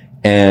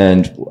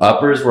 and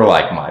uppers were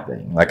like my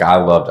thing. Like I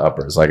loved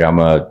uppers. Like I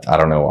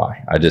don't know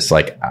why. I just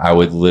like, I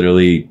would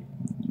literally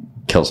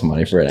kill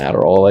somebody for an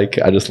Adderall. Like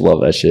I just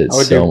love that shit I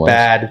would so do much.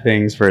 Bad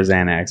things for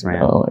Xanax,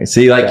 man. Oh,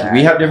 see, like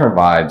we have different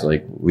vibes.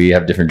 Like we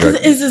have different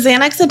drugs. Is the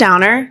Xanax a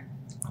downer?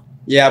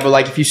 Yeah, but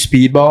like if you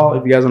speedball,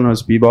 if you guys don't know what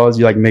speedball is,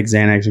 you like mix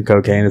Xanax and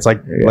cocaine. It's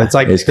like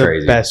it's the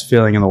crazy. Best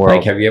feeling in the world.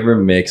 Like, have you ever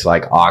mixed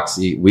like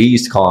oxy? We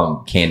used to call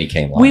them candy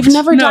cane lines. We've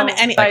never done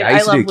any. Like, I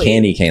used to do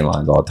candy cane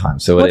lines all the time.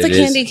 So what's a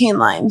candy cane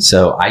line?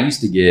 So I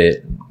used to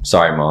get.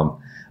 Sorry,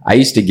 Mom. I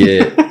used to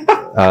get.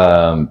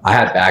 I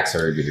had back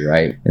surgery,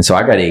 right? And so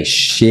I got a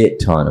shit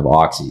ton of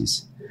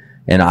oxys,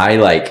 and I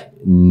like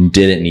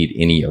didn't need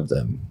any of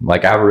them.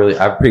 Like I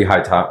have pretty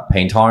high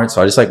pain tolerance,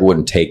 so I just like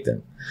wouldn't take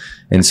them.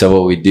 And so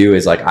what we do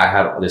is like I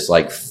had this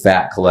like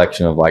fat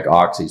collection of like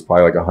oxys,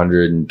 probably like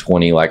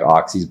 120 like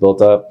oxys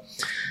built up.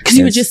 Because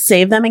you would just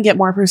save them and get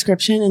more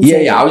prescription. And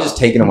yeah, I was just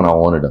taking them when I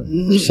wanted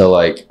them. So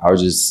like I was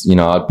just,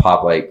 I'd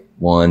pop like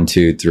 1,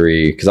 2,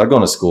 3. Because I'd go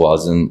to school.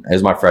 It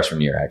was my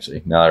freshman year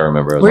actually. Now that I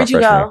remember, it was Where'd my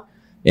freshman you go?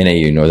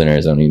 year. NAU, Northern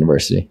Arizona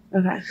University.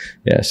 Okay.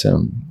 Yeah.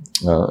 So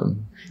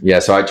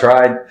so I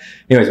tried.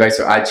 Anyways,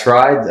 so I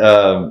tried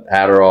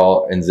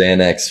Adderall and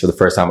Xanax for the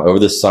first time over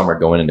the summer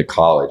going into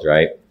college,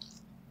 right?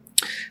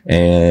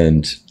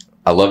 And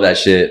I love that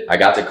shit. I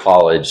got to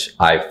college.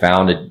 I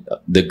found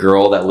the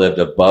girl that lived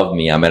above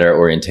me. I met her at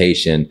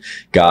orientation,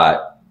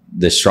 got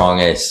the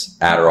strongest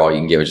Adderall you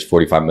can get, which is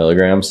 45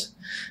 milligrams.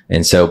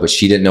 And so, but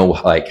she didn't know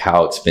like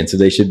how expensive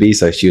they should be.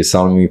 So she was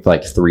selling me for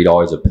like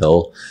 $3 a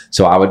pill.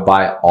 So I would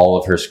buy all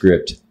of her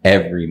script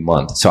every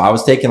month. So I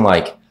was taking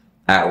like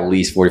at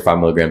least 45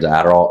 milligrams of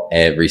Adderall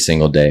every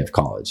single day of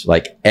college,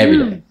 like every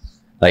day,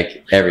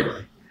 like every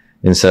day.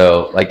 And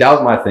so like, that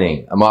was my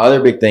thing. My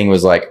other big thing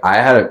was like, I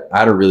had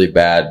a really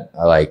bad,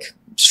 like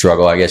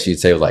struggle, I guess you'd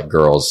say, with like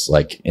girls,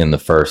 like in the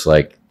first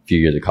like few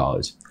years of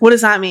college. What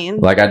does that mean?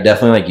 Like I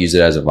definitely like use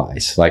it as a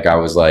vice. Like I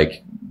was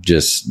like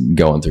just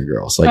going through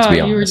girls, like to be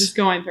honest. You were just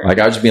going through. Like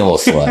I was just being a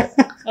little slut.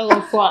 A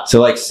little slut.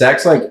 So like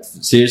sex, like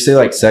seriously,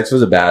 like sex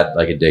was a bad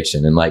like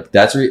addiction. And like,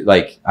 that's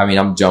like, I mean,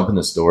 I'm jumping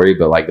the story,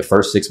 but like the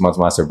first 6 months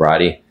of my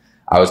sobriety,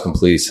 I was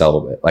completely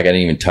celibate. Like I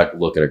didn't even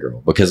look at a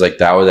girl, because like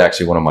that was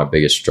actually one of my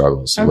biggest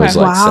struggles was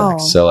like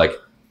sex. So like,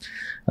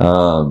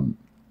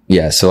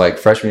 so like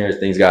freshman year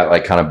things got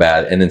like kind of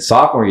bad. And then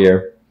sophomore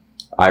year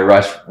I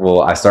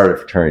started a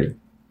fraternity,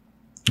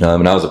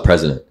 and I was a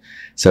president.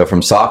 So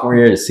from sophomore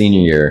year to senior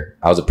year,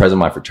 I was a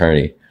president of my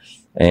fraternity,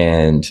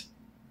 and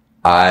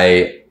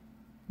I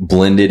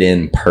blended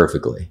in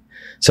perfectly.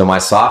 So my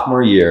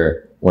sophomore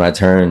year, when I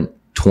turned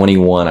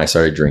 21, I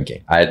started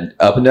drinking. I had,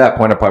 up until that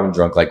point, I'd probably been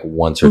drunk like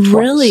once or twice.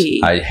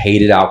 Really? I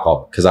hated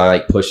alcohol because I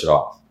like pushed it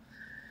off.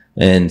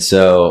 And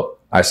so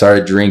I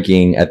started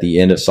drinking at the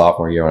end of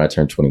sophomore year when I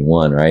turned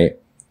 21, right?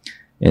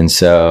 And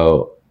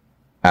so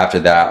after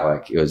that,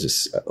 like it was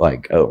just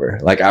like over.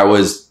 Like I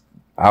was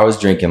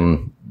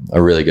drinking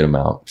a really good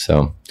amount.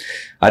 So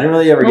I didn't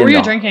really ever What get were you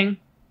into drinking?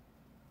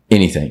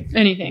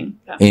 anything.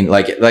 Yeah. And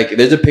like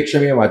there's a picture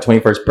of me on my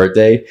 21st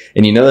birthday,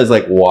 and you know there's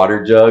like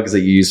water jugs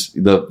that you use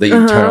that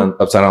you turn on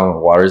upside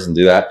down waters and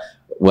do that.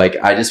 Like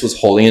I just was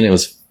holding it, and it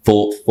was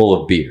full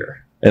of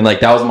beer. And like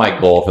that was my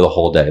goal for the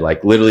whole day.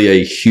 Like literally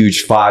a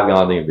huge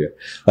 5-gallon thing of beer.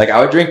 Like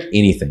I would drink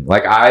anything.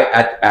 Like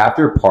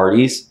after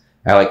parties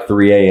at like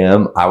 3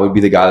 a.m., I would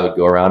be the guy that would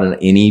go around, and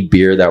any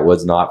beer that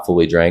was not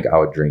fully drank, I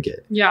would drink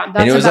it. Yeah,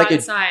 that's a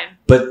bad sign.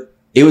 But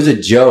it was a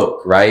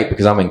joke, right?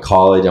 Because I'm in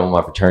college, I'm with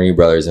my fraternity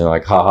brothers, and they're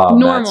like, haha,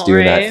 Matt's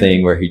doing that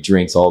thing where he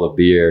drinks all the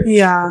beer,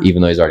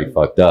 even though he's already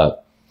fucked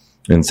up.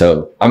 And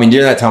so, I mean,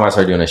 during that time, I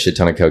started doing a shit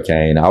ton of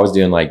cocaine. I was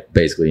doing like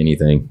basically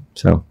anything.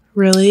 So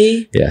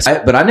really, yes,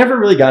 but I never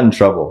really got in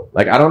trouble.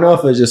 Like, I don't know if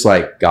it was just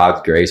like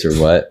God's grace or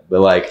what,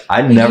 but like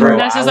I never.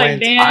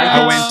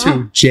 I went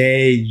to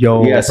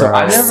jail. Yeah, so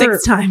I never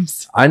 6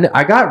 times.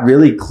 I got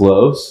really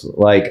close.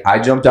 Like I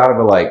jumped out of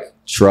a like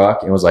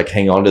truck and was like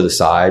hang on to the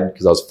side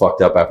because I was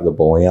fucked up after the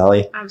bowling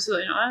alley.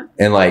 Absolutely not.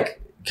 And like,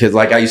 cause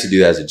like I used to do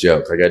that as a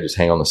joke. Like I just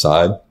hang on the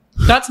side.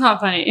 That's not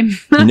funny.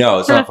 No,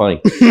 it's not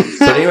funny.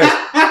 But anyways,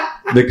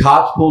 the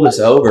cops pulled us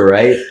over,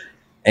 right?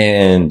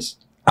 And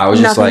I was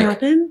just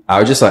like, I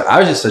was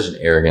just such an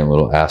arrogant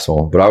little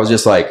asshole. But I was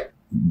just like,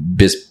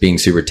 just being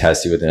super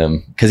testy with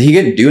him because he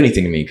couldn't do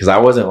anything to me because I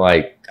wasn't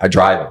like I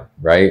drive him,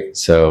 right?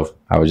 So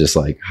I was just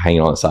like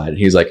hanging on the side. And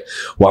he was like,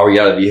 "Why were you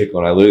out of the vehicle?"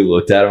 And I literally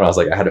looked at him and I was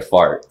like, "I had to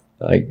fart."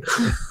 Like,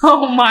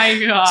 oh my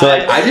god! So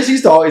like, I just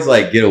used to always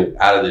like get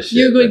out of this shit.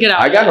 You would get out.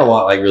 I got in a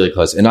lot like really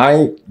close, and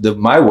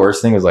my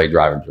worst thing was like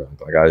driving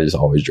drunk. Like I just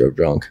always drove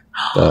drunk.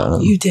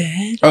 You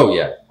did? Oh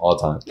yeah, all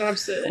the time.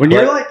 Absolutely. When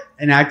you're like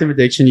an active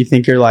addiction, you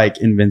think you're like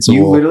invincible.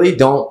 You literally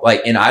don't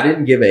like, and I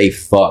didn't give a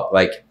fuck.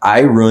 Like I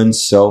ruined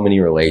so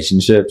many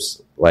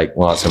relationships. Like,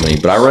 well, not so many,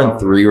 but I run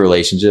 3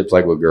 relationships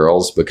like with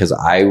girls because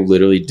I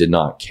literally did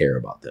not care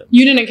about them.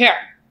 You didn't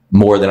care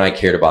more than I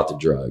cared about the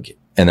drug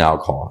and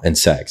alcohol and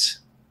sex.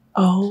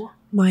 Oh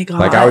my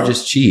god! Like I would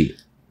just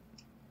cheat.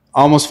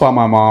 I almost fought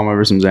my mom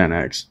over some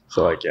Xanax.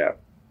 So like, yeah,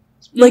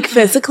 like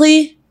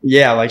physically.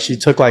 Yeah, like she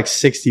took like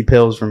 60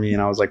 pills from me,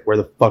 and I was like, "Where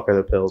the fuck are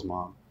the pills,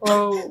 mom?"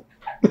 Oh,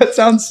 that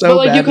sounds so. But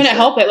like bad you couldn't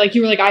help it. Like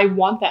you were like, "I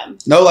want them."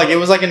 No, like it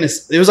was like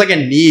a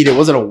need. It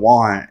wasn't a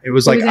want. It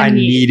was like I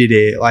needed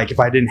it. Like if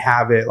I didn't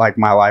have it, like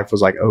my life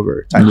was like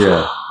over.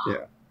 Yeah.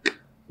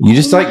 You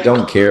just like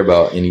don't care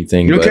about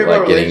anything. You don't but, care about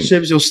like,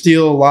 relationships. You'll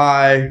steal,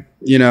 lie.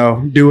 You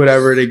know, do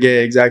whatever to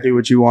get exactly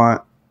what you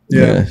want.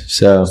 Yeah.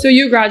 So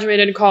you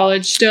graduated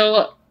college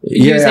still.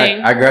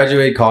 Yeah, I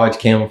graduated college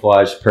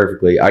camouflaged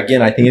perfectly.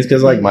 Again, I think it's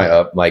because like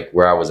like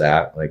where I was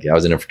at, like I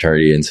was in a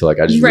fraternity, and so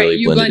like I just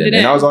really blended in.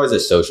 And I was always a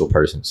social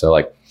person, so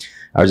like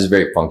I was just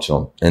very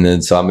functional. And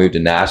then so I moved to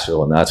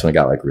Nashville, and that's when it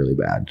got like really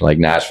bad. Like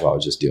Nashville, I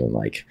was just doing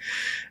like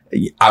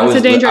I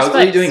was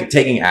really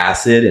taking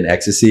acid and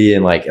ecstasy,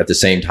 and like at the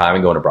same time,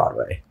 and going to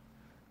Broadway,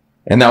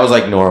 and that was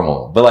like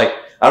normal. But like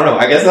I don't know.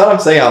 I guess now I'm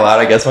saying out loud,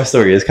 I guess my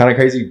story is kind of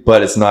crazy,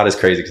 but it's not as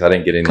crazy because I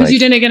didn't get in. Because you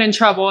didn't get in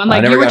trouble, and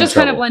like you were just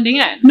kind of blending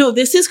in. No,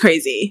 this is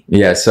crazy.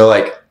 Yeah. So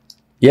like,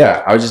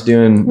 yeah, I was just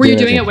doing. Were you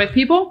doing it with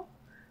people,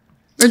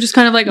 or just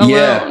kind of like alone?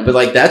 Yeah, but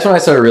like that's when I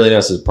started really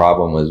noticing the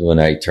problem was when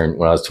I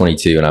was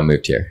 22 and I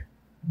moved here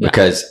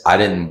because I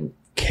didn't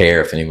care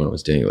if anyone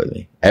was doing it with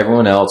me.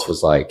 Everyone else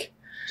was like.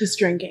 Just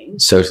drinking.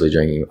 Socially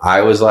drinking. I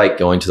was like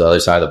going to the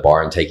other side of the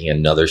bar and taking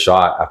another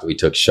shot after we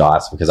took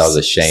shots because I was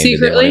ashamed and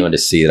didn't want anyone to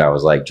see that I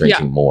was like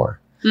drinking more.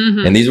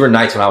 Mm-hmm. And these were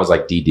nights when I was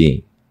like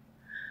DD.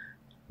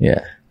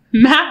 Yeah.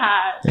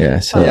 Mad. Yeah.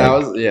 So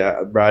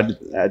bro, I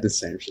had the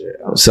same shit.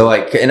 So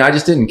like, and I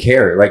just didn't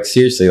care. Like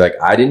seriously, like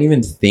I didn't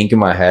even think in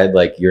my head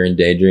like you're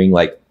endangering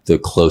like the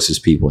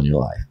closest people in your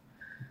life.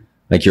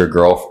 Like your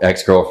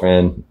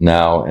ex-girlfriend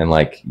now and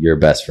like your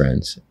best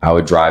friends. I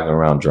would drive them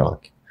around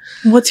drunk.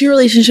 What's your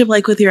relationship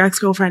like with your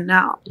ex-girlfriend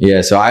now?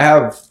 Yeah, so I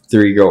have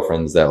 3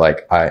 girlfriends that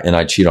like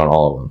I cheat on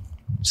all of them.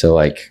 So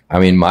like, I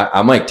mean,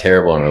 I'm like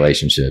terrible in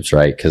relationships,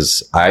 right?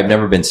 Because I've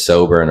never been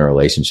sober in a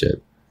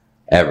relationship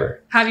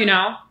ever. Have you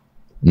now?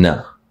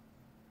 No.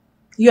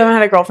 You haven't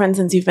had a girlfriend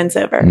since you've been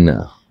sober?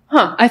 No.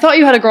 Huh. I thought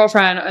you had a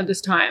girlfriend at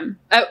this time.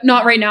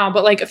 Not right now,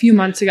 but like a few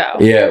months ago.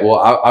 Yeah, well,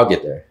 I'll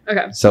get there.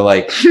 Okay. So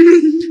like,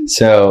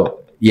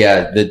 so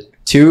yeah,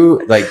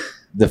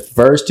 the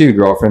first 2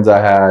 girlfriends I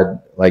had,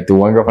 like the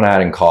one girlfriend I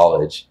had in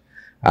college,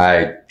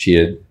 I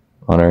cheated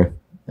on her.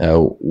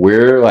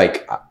 We're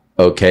like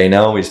okay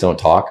now. We just don't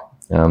talk.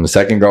 The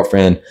second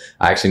girlfriend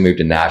I actually moved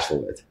to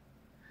Nashville with.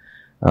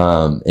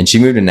 And she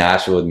moved to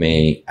Nashville with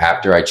me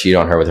after I cheated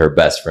on her with her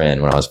best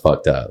friend when I was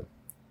fucked up.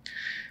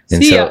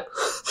 And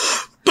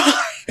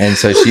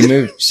so she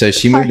moved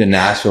to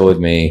Nashville with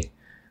me,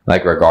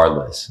 like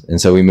regardless.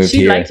 And so we moved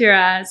here. She liked your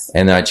ass.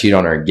 And then I cheated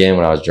on her again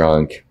when I was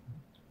drunk.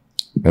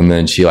 And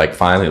then she like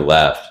finally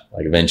left,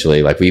 like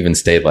eventually, like we even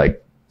stayed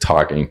like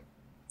talking,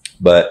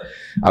 but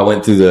I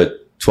went through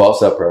the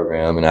 12-step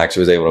program and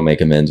actually was able to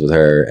make amends with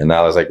her. And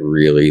that was like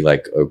really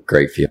like a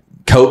great feeling.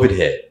 COVID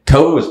hit.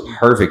 COVID was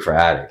perfect for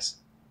addicts.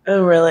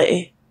 Oh,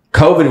 really?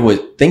 COVID was,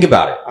 think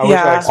about it.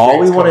 Yeah. All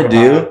we want to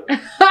do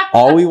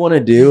all we want to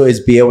do is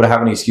be able to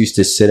have an excuse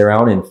to sit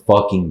around and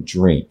fucking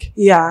drink.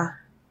 Yeah.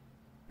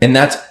 And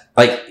that's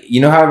like, you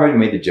know how everybody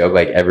made the joke,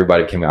 like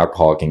everybody became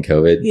alcoholic in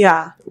COVID?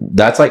 Yeah.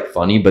 That's like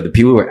funny, but the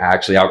people who were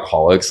actually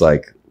alcoholics,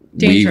 like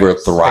we were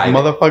Dangerous. thriving.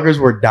 Like, motherfuckers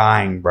were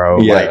dying, bro.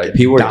 Yeah, like,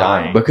 people were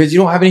dying because you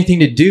don't have anything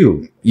to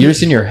do. You're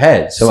just in your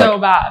head. So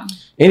like, bad.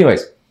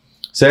 anyways,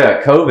 so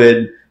yeah,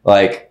 COVID,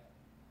 like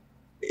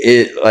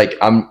it, like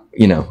I'm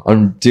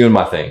doing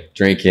my thing,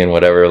 drinking,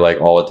 whatever, like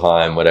all the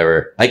time,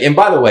 whatever. Like, and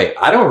by the way,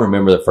 I don't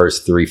remember the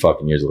first 3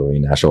 fucking years of living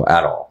in Nashville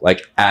at all.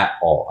 Like at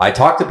all. I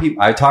talk to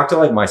people, I talk to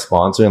like my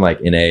sponsor and like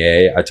in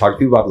AA, I talk to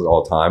people about this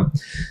all the time.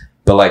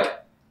 But like,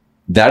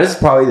 that is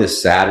probably the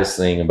saddest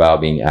thing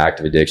about being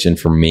active addiction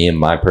for me and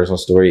my personal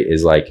story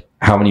is like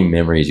how many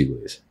memories you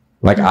lose.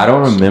 Like, I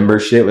don't remember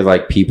shit with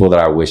like people that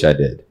I wish I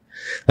did.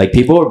 Like,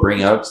 people would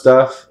bring up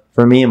stuff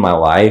for me in my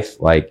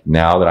life, like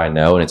now that I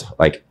know, and it's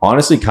like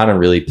honestly kind of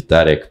really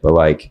pathetic, but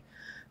like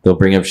they'll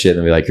bring up shit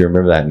and be like, you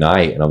remember that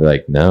night? And I'll be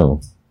like, no,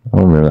 I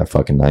don't remember that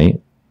fucking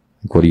night.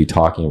 Like, what are you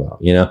talking about?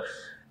 You know?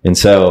 And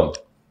so,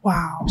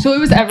 wow. So it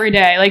was every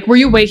day. Like, were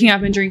you waking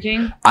up and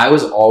drinking? I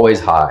was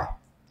always high.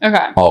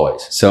 Okay.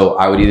 Always. So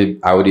I would either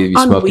be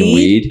On smoking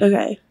weed.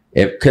 Okay.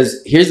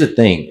 Because here's the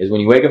thing is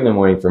when you wake up in the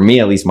morning, for me,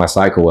 at least my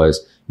cycle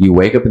was you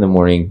wake up in the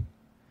morning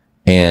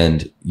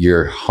and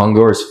you're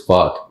hungover as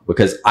fuck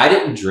because I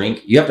didn't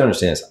drink. You have to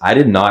understand this. I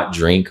did not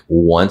drink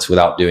once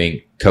without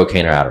doing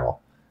cocaine or Adderall.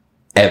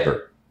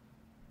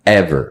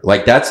 Ever.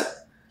 Like that's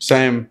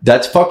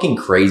fucking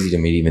crazy to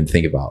me to even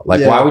think about.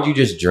 Like, why would you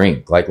just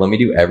drink? Like, let me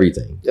do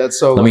everything. That's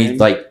so Let lame. me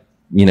like,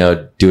 you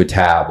know, do a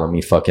tab. Let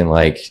me fucking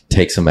like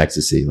take some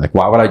ecstasy. Like,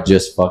 why would I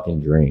just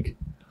fucking drink?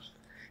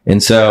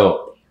 And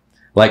so,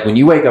 like, when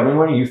you wake up in the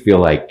morning, you feel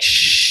like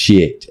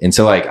shit. And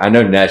so, like, I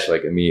know Nesh,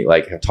 like, me,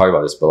 like, I've talked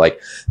about this, but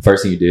like,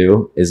 first thing you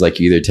do is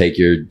like, you either take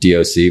your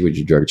DOC, which is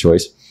your drug of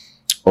choice,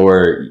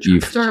 or you.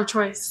 Drug of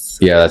choice.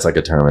 Yeah, that's like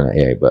a term in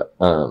AA, but,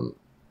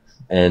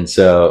 and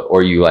so,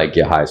 or you like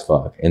get high as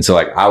fuck. And so,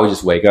 like, I would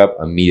just wake up,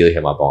 immediately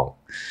hit my bong.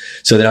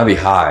 So then I'll be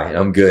high and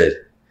I'm good,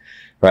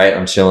 right?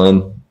 I'm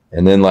chilling.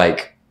 And then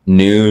like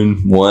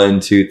noon, 1,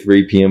 2,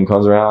 3 p.m.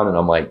 comes around and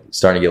I'm like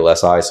starting to get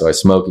less high. So I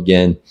smoke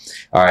again.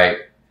 All right,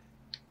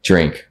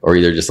 drink or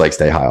either just like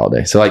stay high all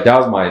day. So like that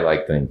was my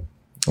like thing.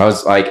 I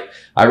was like,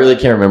 I really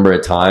can't remember a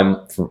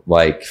time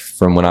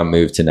from when I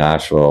moved to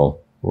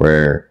Nashville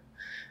where,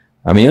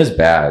 I mean, it was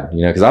bad,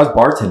 you know, because I was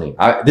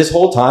bartending. This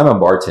whole time I'm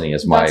bartending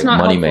as my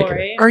money maker.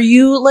 Right? Are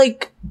you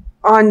like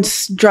on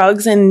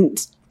drugs and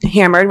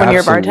hammered when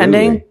Absolutely. You're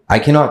bartending? I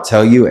cannot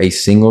tell you a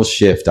single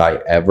shift I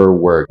ever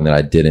worked that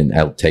I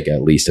didn't take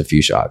at least a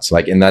few shots.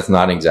 Like, and that's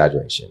not an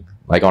exaggeration.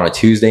 Like on a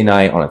Tuesday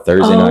night, on a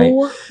Thursday night.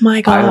 Oh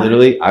my God.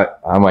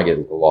 I might get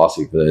a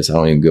lawsuit for this. I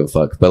don't even give a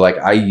fuck. But like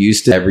I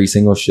used to every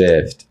single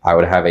shift, I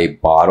would have a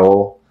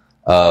bottle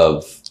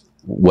of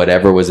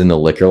whatever was in the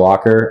liquor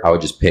locker. I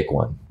would just pick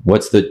one.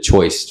 What's the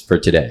choice for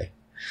today?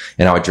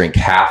 And I would drink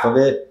half of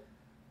it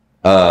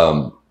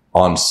on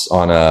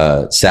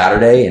a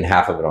Saturday and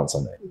half of it on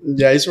Sunday.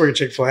 Yeah, I used to work at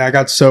Chick-fil-A. I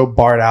got so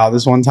barred out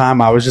this one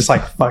time. I was just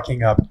like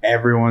fucking up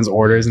everyone's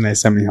orders and they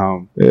sent me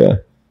home. Yeah.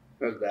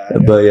 That was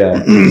bad. But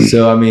yeah.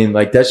 So, I mean,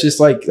 like, that's just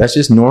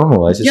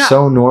normal. It's just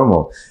so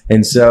normal.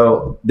 And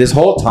so this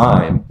whole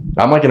time,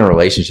 I'm like in a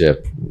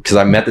relationship because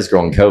I met this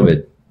girl in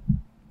COVID.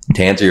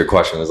 To answer your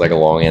question, it's like a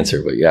long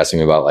answer, but you asked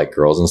me about like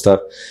girls and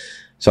stuff.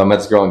 So I met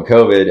this girl in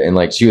COVID and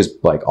like, she was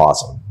like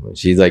awesome.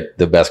 She's like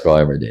the best girl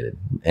I ever dated.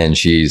 And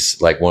she's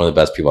like one of the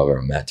best people I've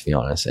ever met, to be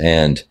honest.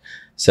 And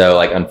so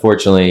like,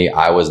 unfortunately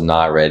I was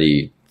not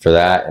ready for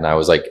that. And I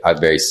was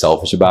very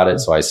selfish about it.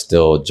 So I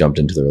still jumped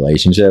into the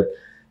relationship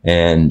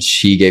and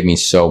she gave me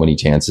so many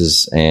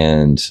chances.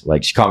 And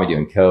like, she caught me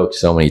doing coke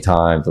so many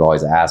times, would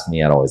always ask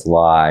me, I'd always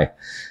lie.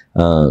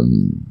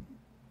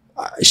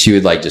 She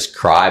would like just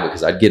cry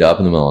because I'd get up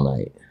in the middle of the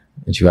night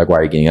and she'd be like, why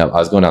are you getting up? I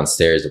was going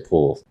downstairs to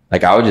pool.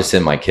 Like I would just sit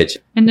in my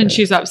kitchen. And then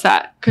she's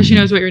upset because she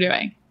knows what you're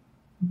doing.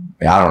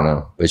 I don't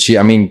know. But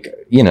I mean,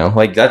 you know,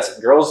 like that's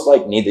girls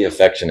like need the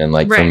affection. And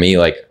like for me,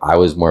 like I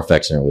was more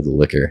affectionate with the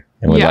liquor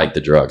and with like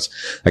the drugs.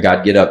 Like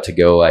I'd get up to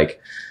go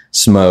like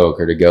smoke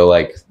or to go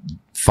like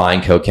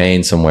find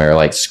cocaine somewhere,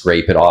 like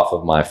scrape it off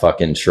of my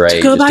fucking tray.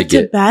 To go back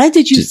to bed?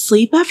 Did you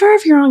sleep ever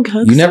if you're on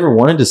coke? You never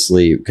wanted to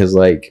sleep because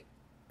like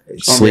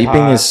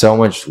sleeping is so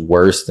much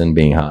worse than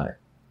being high.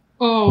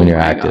 Oh, when you're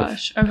my active.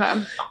 Gosh.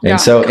 Okay.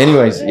 And so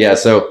anyways, yeah,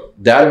 so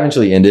that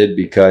eventually ended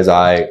because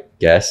I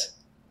guess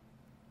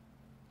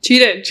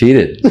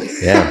cheated.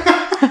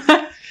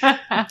 Yeah.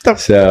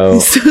 So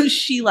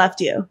she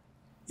left you.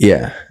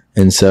 Yeah.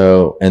 And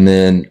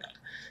then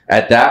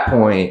at that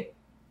point,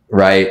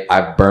 right,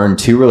 I've burned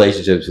 2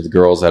 relationships with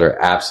girls that are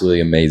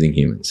absolutely amazing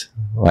humans.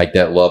 Like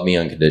that love me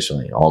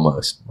unconditionally,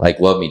 almost.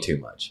 Like love me too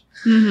much.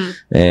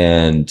 Mm-hmm.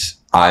 And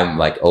I'm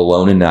like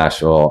alone in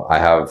Nashville. I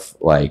have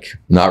like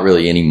not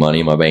really any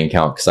money in my bank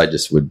account because I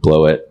just would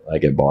blow it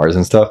like at bars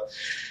and stuff.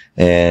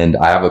 And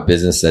I have a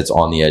business that's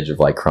on the edge of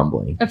like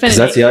crumbling. Because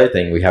that's the other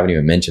thing we haven't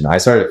even mentioned. I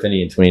started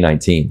Affinity in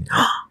 2019.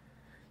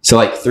 So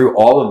like through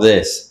all of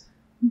this,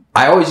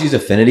 I always use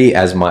Affinity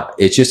as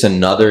it's just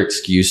another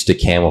excuse to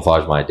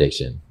camouflage my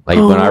addiction. Like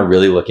when I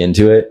really look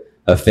into it,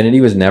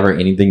 Affinity was never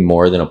anything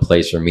more than a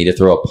place for me to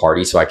throw a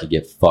party so I could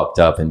get fucked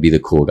up and be the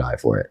cool guy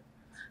for it.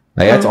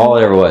 Like that's all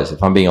it ever was,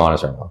 if I'm being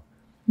honest right now.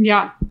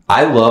 Yeah.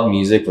 I love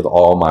music with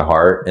all my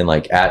heart, and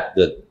like at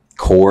the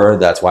core,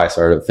 that's why I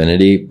started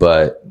Affinity,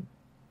 but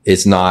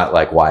it's not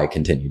like why I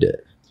continued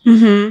it.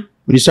 Mm-hmm.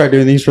 When you start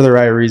doing things for the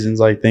right reasons,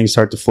 like things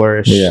start to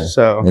flourish. Yeah.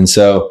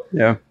 So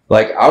yeah,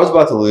 like I was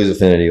about to lose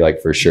Affinity,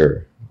 like for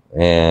sure.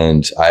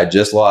 And I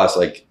just lost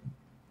like.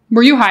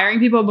 Were you hiring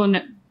people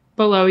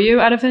below you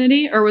at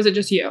Affinity, or was it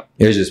just you?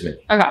 It was just me.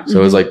 Okay. So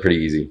it was like pretty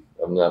easy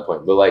from that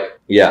point. But like,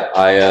 yeah,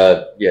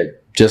 I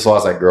just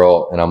lost that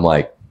girl, and I'm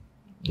like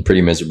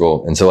pretty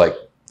miserable. And so like,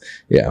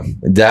 yeah,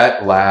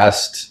 that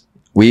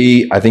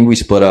I think we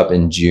split up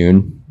in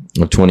June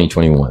of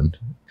 2021.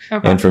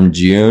 Okay. And from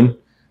June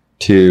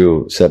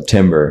to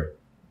September,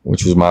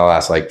 which was my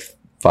last like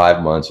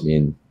 5 months of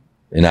being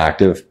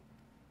inactive.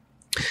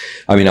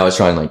 I mean, I was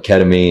trying like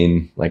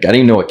ketamine. Like I didn't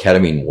even know what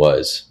ketamine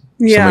was.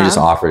 Yeah. Somebody just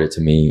offered it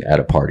to me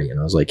at a party, and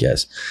I was like,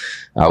 yes.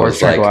 I horse was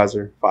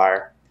tranquilizer,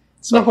 fire.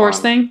 So the horse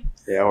fun. thing?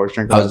 Yeah, horse I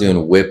tranquilizer. was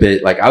doing whip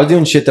it. Like I was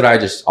doing shit that I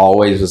just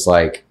always was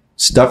like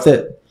stuff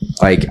that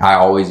like I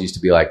always used to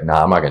be like,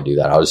 nah, I'm not gonna do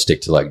that. I'll just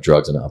stick to like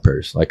drugs and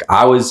uppers. Like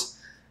I was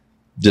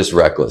just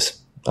reckless.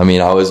 I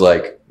mean, I was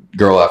like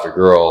girl after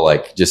girl,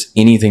 like just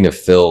anything to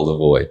fill the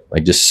void.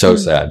 Like just so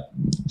sad.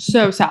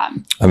 So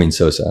sad. I mean,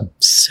 so sad.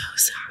 So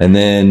sad. And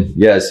then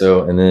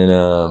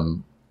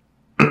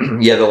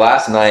the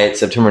last night,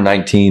 September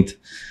 19th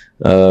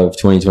of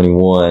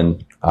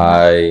 2021,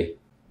 I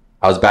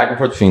was back and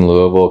forth between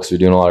Louisville because we were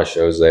doing a lot of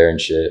shows there and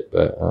shit.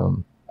 But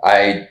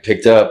I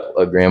picked up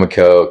a gram of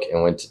Coke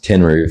and went to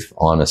Tin Roof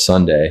on a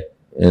Sunday.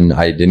 And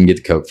I didn't get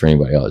the Coke for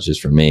anybody else,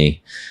 just for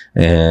me.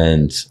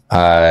 And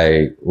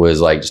I was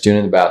like just doing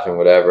it in the bathroom,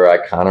 whatever. I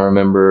kind of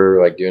remember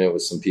like doing it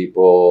with some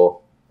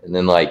people. And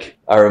then like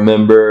I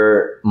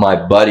remember my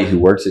buddy who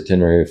works at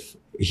Tin Roof,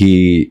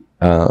 he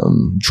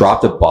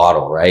dropped a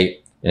bottle,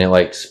 right? And it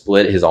like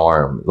split his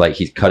arm. Like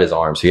he cut his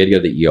arm. So he had to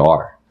go to the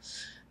ER.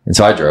 And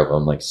so I drove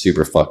him like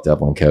super fucked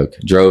up on Coke.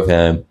 Drove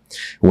him,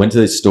 went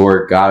to the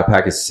store, got a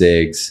pack of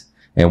cigs,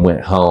 and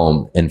went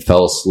home and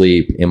fell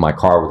asleep in my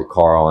car with the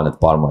car on at the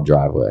bottom of my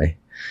driveway.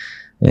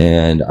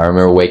 And I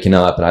remember waking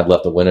up and I'd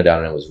left the window down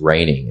and it was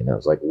raining and I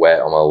was like wet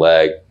on my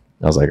leg.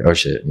 I was like, oh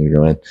shit, I need to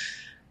go in.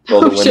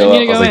 Pulled the window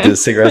up. I was like, did the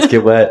cigarettes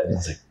get wet? And I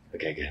was like,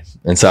 okay, good.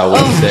 And so I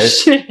went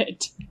upstairs.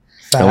 Shit.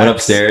 I went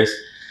upstairs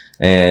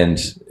and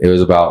it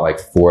was about like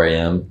 4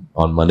 a.m.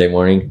 on Monday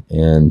morning.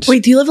 And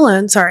Wait, do you live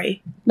alone?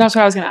 Sorry. That's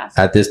what I was going to ask.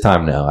 at this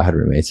time now, I had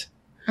roommates.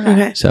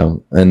 Okay.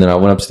 So, and then I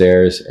went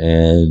upstairs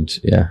and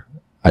yeah,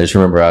 I just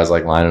remember I was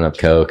like lining up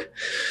Coke,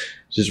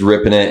 just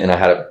ripping it. And I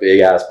had a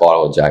big ass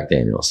bottle of Jack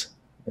Daniels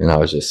and I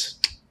was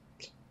just,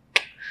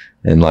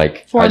 and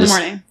like 4 in the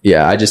morning.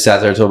 Yeah. I just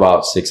sat there till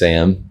about 6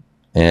 a.m.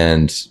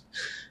 and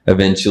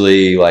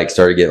eventually like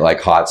started to get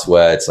like hot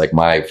sweats. Like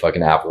my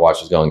fucking Apple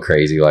Watch was going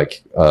crazy.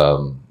 Like,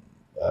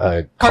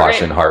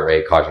 caution, heart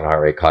rate.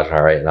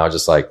 And I was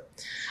just like,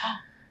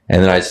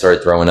 and then I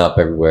started throwing up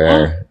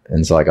everywhere.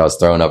 And so like I was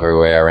throwing up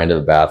everywhere. I ran to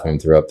the bathroom,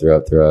 threw up.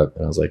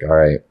 And I was like, all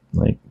right,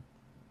 like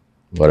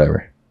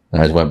whatever.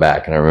 And I just went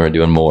back and I remember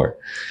doing more.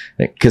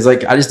 Cause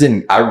like, I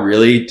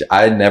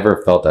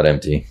never felt that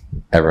empty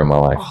ever in my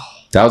life.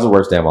 That was the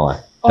worst day of my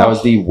life. That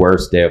was the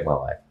worst day of my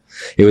life.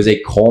 It was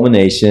a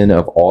culmination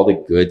of all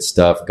the good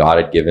stuff God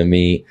had given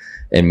me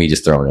and me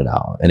just throwing it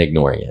out and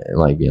ignoring it and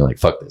like being like,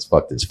 fuck this,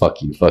 fuck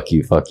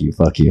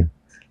you.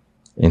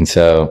 And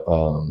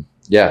so,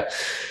 yeah,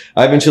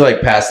 I eventually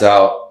like passed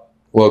out,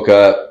 woke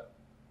up,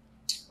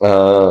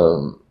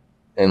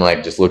 and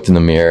like just looked in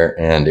the mirror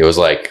and it was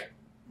like,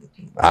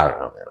 I don't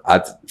know,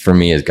 man. For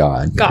me is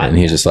God. And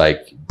he's just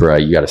like, bro,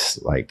 you gotta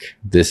like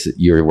this,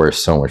 you're worth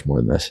so much more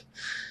than this.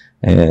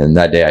 And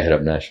that day I hit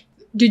up Nesh.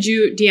 Did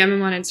you DM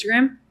him on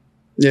Instagram?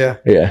 Yeah.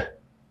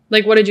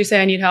 Like, what did you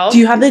say? I need help? Do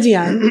you have the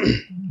DM?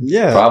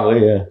 Yeah.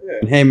 Probably, yeah.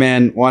 Hey,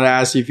 man, want to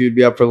ask you if you'd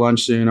be up for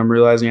lunch soon. I'm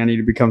realizing I need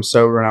to become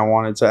sober, and I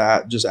wanted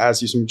to just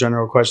ask you some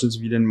general questions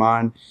if you didn't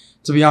mind.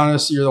 To be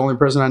honest, you're the only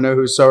person I know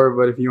who's sober,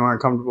 but if you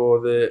aren't comfortable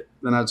with it,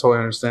 then I totally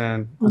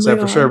understand. I said,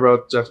 for sure,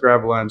 bro, just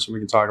grab lunch, and we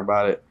can talk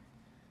about it.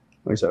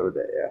 At least every day,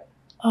 yeah.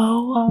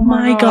 Oh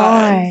my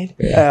God.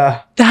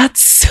 Yeah.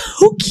 That's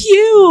so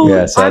cute.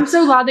 Yeah, so I'm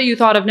so glad that you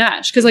thought of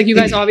Nesh because like you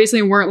guys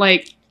obviously weren't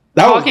like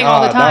talking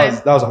all the time.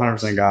 That was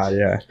 100% God,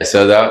 yeah.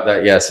 So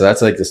so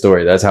that's like the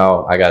story. That's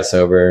how I got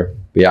sober.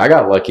 But yeah, I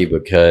got lucky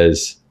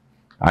because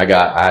I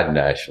had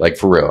Nesh, like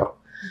for real.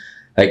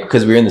 Like,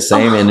 because we were in the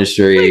same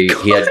industry.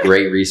 He had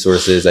great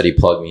resources that he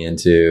plugged me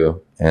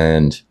into.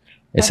 And it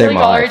I feel saved like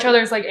my y'all are life. each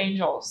other's like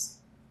angels.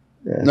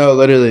 Yeah. No,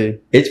 literally.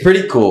 It's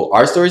pretty cool.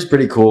 Our story's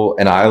pretty cool.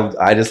 And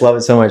I just love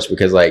it so much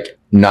because like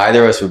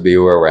neither of us would be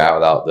where we're at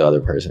without the other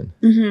person.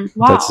 Mm-hmm.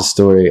 Wow. That's the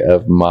story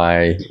of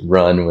my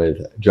run with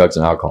drugs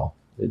and alcohol.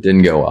 It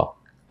didn't go well.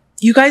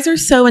 You guys are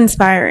so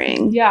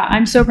inspiring. Yeah,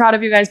 I'm so proud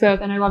of you guys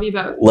both and I love you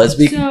both. Let's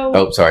be. So-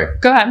 Oh, sorry.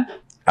 Go ahead.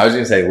 I was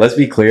gonna say, let's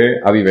be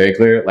clear. I'll be very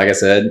clear. Like I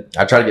said,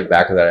 I tried to get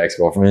back with that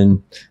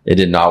ex-girlfriend. It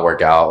did not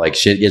work out. Like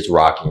shit gets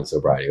rocky in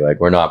sobriety. Like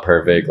we're not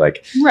perfect.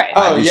 Like Right.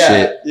 I do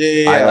shit.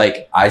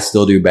 Yeah. I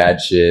still do bad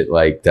shit.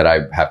 Like that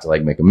I have to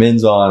like make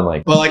amends on.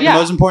 Like, but like the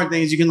most important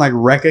thing is you can like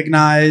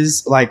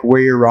recognize like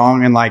where you're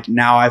wrong, and like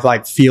now I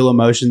like feel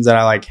emotions that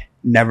I like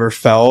never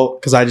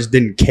felt because I just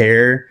didn't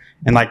care,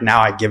 and like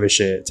now I give a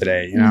shit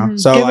today. You know,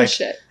 so Give a like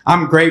shit.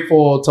 I'm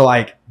grateful to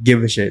like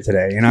give a shit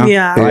today. You know,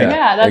 Yeah. Like,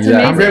 Yeah, that's exactly.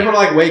 I'm amazing. grateful to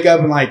like wake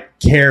up and like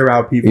care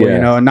about people, Yeah.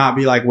 you know, and not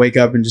be like wake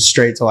up and just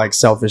straight to like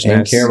selfishness.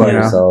 and care about you know?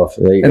 yourself.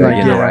 Like, And, like,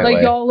 in the yeah. right Like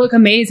way. y'all look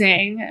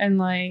amazing and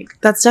like.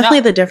 That's definitely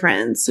the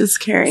difference is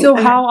caring. So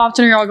how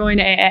often are y'all going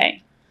to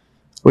AA?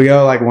 We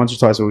go like once or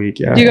twice a week.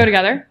 Yeah. Do you go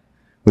together?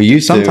 We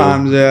used to.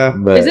 Sometimes, yeah,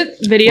 But Is it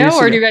video we see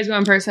or do it. you guys go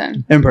in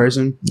person? in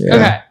person. yeah.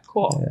 Okay,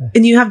 cool.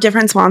 and you have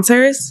different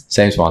sponsors?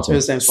 Same sponsor.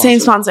 It's the Same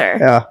sponsor.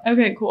 Yeah.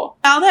 Okay, cool.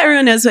 Now that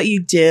everyone knows what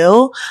you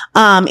do,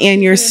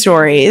 and your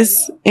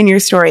stories,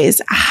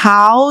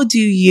 how do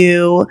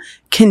you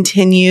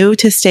continue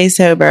to stay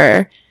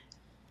sober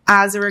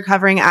as a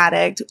recovering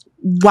addict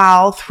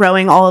while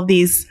throwing all of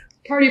these?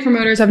 Party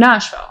promoters of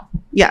Nashville.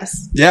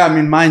 Yes. Yeah, I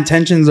mean, my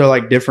intentions are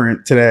like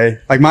different today.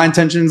 Like my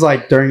intentions,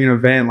 like during an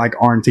event, like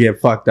aren't to get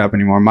fucked up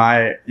anymore.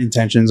 My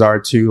intentions are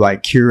to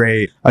like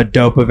curate a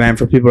dope event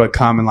for people to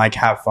come and like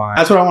have fun.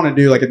 That's what I want to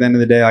do. Like at the end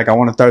of the day, like I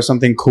want to throw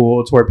something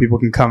cool to where people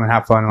can come and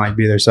have fun and like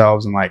be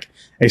themselves and like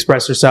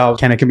express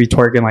themselves. It can be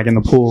twerking like in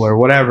the pool or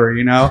whatever,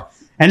 you know,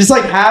 and just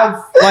like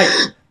have fun,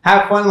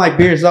 and, like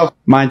be yourself.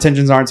 My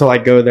intentions aren't to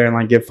like go there and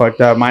like get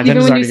fucked up. My Even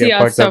intentions when aren't you to see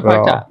get us fucked so up at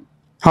fucked all. up.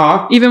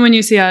 Huh? Even when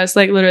you see us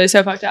like literally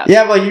so fucked up.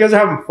 Yeah, but like you guys are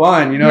having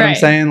fun. You know what I'm Right.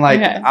 saying?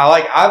 Like Okay.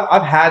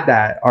 I've had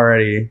that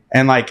already,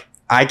 and like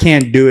I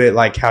can't do it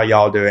like how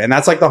y'all do it, and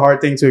that's like the hard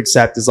thing to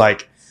accept. Is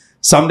like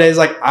some days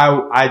like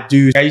I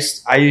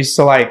used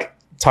to like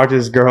talk to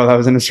this girl that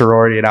was in a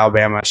sorority in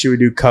Alabama. She would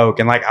do coke,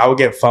 and like I would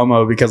get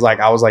FOMO because like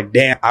I was like,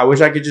 damn, I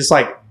wish I could just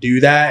like do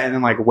that and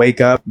then like wake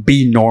up,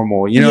 be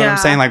normal. You know what Yeah. I'm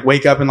saying? Like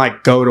wake up and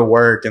like go to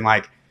work and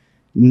like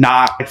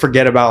not like,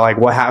 forget about like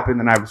what happened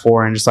the night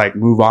before and just like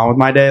move on with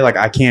my day. Like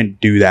I can't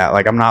do that.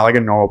 Like I'm not like a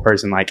normal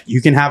person. Like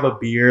you can have a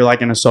beer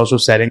like in a social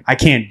setting. I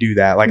can't do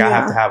that. Like I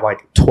have to have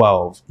like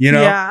 12, you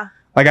know? Yeah.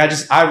 Like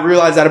I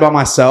realized that about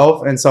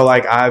myself. And so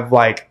like I've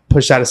like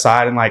pushed that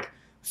aside and like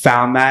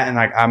found that, and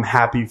like I'm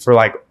happy for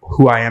like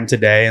who I am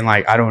today, and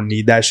like I don't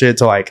need that shit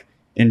to like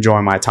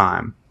enjoy my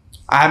time.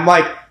 I'm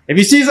like, if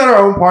you see us at our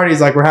own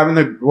parties, like we're having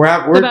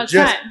we're best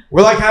just time.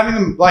 we're like having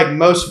the like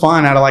most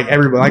fun out of like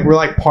everybody. Like we're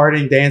like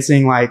partying,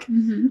 dancing, like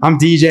I'm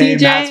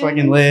DJing, Matt's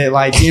fucking lit,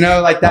 like you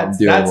know, like that's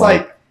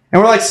like,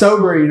 and we're like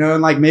sober, you know,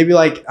 and like maybe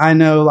like I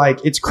know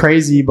like it's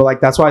crazy, but like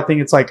that's why I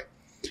think it's like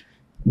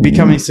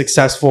becoming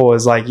successful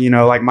is like, you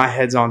know, like my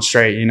head's on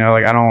straight, you know,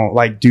 like I don't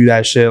like do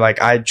that shit.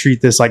 Like I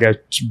treat this like a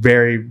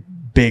very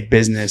big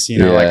business, you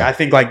know, like I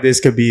think like this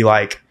could be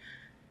like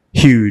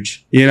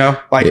huge, you know,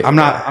 like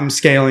I'm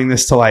scaling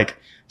this to like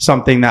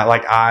something that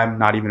like I'm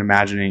not even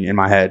imagining in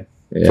my head.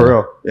 For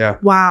real. Yeah.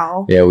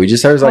 Wow. Yeah, we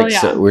just are like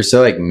we're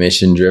so like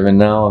mission driven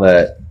now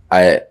that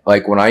I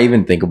like when I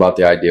even think about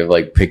the idea of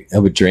like pick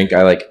up a drink,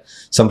 I like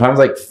sometimes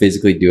like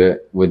physically do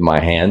it with my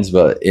hands,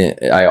 but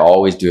I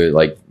always do it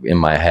like in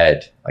my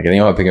head. Like I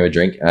think about picking up a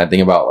drink and I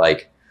think about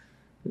like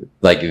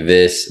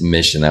this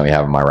mission that we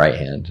have in my right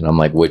hand, and I'm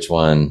like, which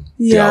one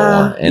do I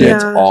want? And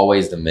it's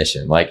always the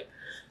mission. Like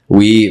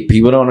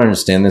people don't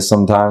understand this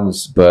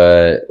sometimes,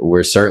 but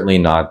we're certainly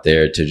not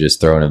there to just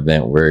throw an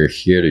event. We're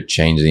here to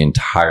change the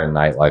entire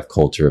nightlife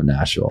culture of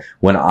Nashville.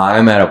 When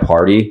I'm at a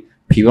party,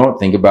 people don't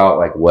think about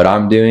like what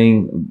I'm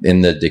doing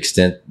in the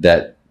extent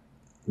that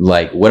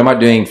like, what am I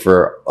doing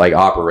for like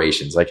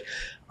operations? Like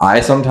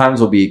I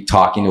sometimes will be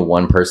talking to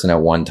one person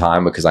at one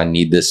time because I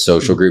need this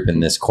social group in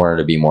this corner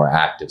to be more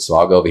active. So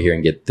I'll go over here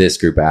and get this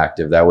group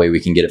active. That way we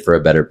can get it for a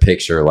better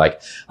picture.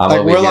 Like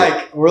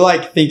we're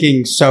like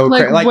thinking so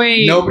like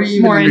way nobody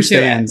even more into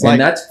understands. it. Like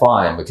and that's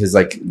fine because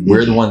like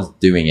we're the ones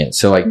doing it.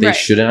 So like they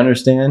shouldn't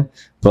understand.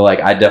 But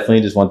like I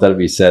definitely just want that to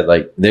be said.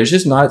 Like there's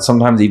just not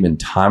sometimes even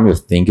time to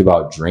think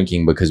about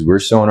drinking because we're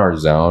so in our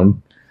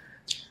zone.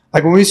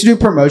 Like when we used to do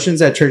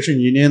promotions at Church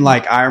and Union,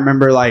 like I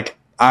remember like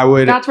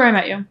that's where I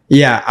met you.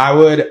 Yeah, I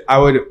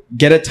would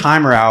get a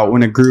timer out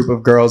when a group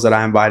of girls that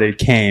I invited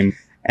came,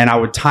 and I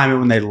would time it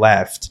when they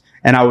left,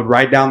 and I would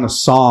write down the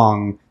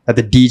song that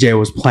the DJ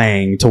was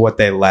playing to what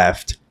they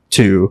left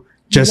to,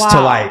 just to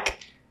like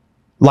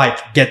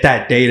get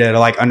that data to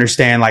like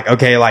understand like,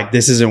 okay, like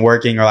this isn't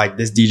working, or like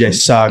this DJ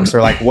sucks, or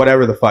like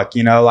whatever the fuck,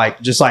 you know,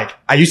 like just like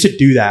I used to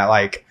do that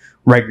like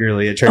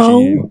regularly at Church and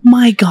Union. Oh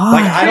my god!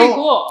 Like I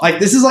don't like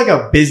this is like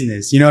a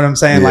business, you know what I'm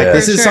saying? Yeah. Like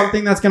this is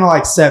something that's gonna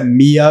like set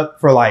me up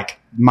for like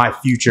my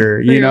future,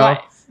 you know?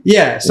 Life.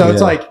 Yeah. So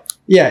it's like,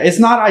 it's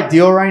not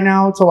ideal right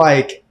now to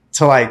like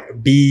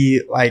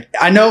be like,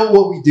 I know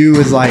what we do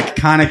is like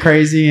kind of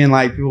crazy, and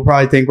like people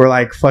probably think we're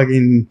like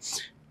fucking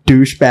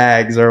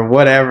douchebags or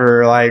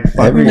whatever, like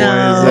fucking Every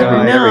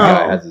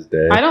guy has his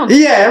day.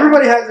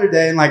 everybody has their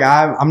day, and like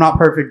I'm not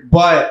perfect,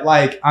 but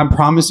like I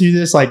promise you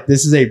this, like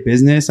this is a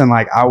business, and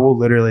like I will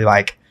literally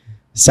like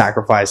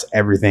sacrifice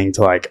everything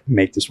to like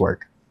make this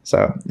work.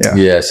 So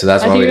yeah. So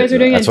that's I why think you guys are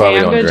doing a that's why we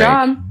damn don't good drink.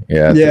 job.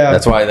 Yeah, Yeah.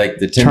 That's why like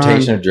the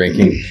temptation of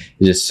drinking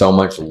is just so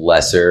much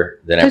lesser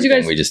than 'Cause you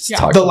everything guys- we just yeah.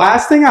 talked the about.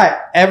 last thing I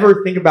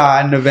ever think about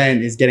at an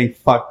event is getting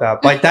fucked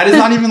up. Like that is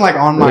not even like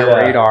on my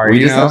radar. We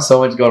you just know? have so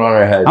much going on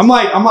in our heads. I'm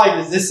like,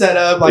 is this set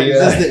up? Like,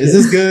 is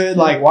this good?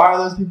 Like, why are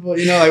those people?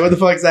 You know, like, what the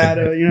fuck's that?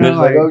 You know,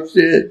 like, oh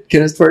shit,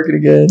 Kenneth's twerking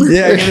again.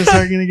 yeah, get us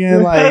working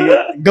again.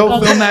 Like, go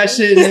film that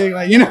shit, nigga.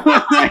 Like, you know,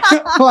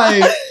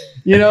 like,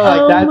 you know, like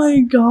Oh my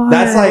god.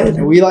 that's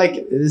like we like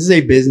this is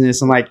a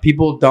business, and like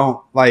people don't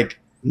like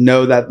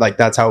know that like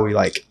that's how we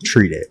like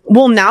treat it.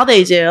 Well, now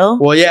they do.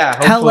 Well, yeah.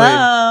 hopefully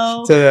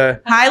Hello. To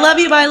the Hi, Love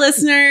You Bye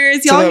listeners.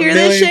 to Y'all the hear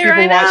this million shit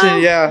right people now?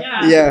 watching,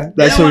 yeah, Yeah. that's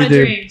They what don't we wanna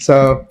do. drink.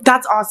 So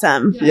That's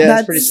awesome. Yeah, it's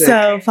That's pretty sick.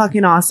 so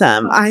fucking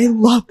awesome. I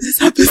love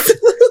this episode.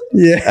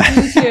 yeah.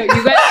 You guys,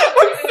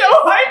 I'm so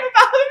hyped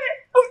about it.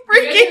 I'm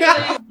freaking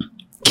out.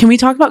 Can we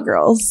talk about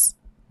girls?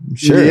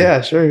 Sure.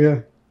 Yeah, sure, yeah.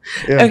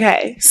 Yeah.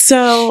 Okay,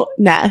 so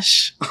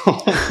Nesh.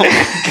 Oh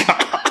my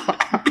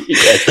god. You-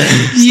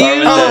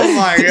 Oh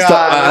my god.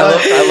 I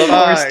love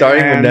how we're Fuck,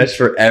 starting man. with Nesh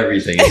for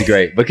everything. It's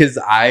great because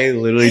I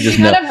literally we just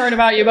kind know. of heard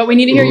about you, but we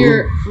need to hear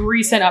your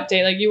recent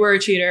update. Like, you were a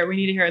cheater. We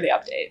need to hear the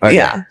update. Okay.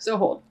 Yeah, So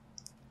hold.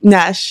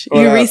 Nesh,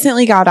 What you up?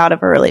 recently got out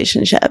of a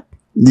relationship.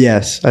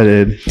 Yes, I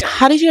did.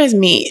 How did you guys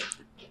meet?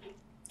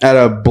 At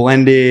a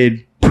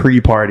blended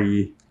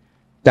pre-party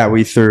that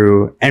we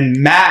threw, and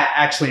Matt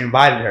actually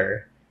invited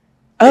her.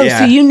 Oh, Yeah.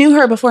 so you knew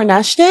her before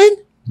Nesh did?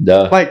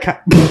 Duh. Like,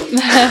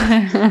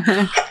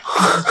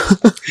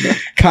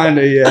 kind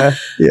of, yeah,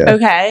 yeah.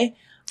 Okay.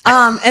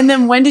 And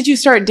then when did you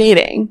start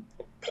dating?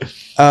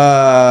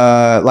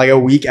 Like a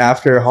week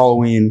after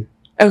Halloween.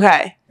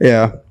 Okay.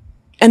 Yeah.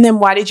 And then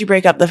why did you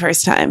break up the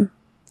first time?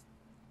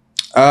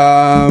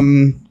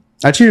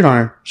 I cheated on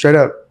her straight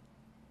up.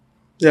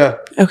 Yeah.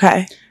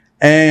 Okay.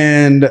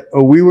 And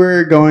we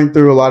were going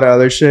through a lot of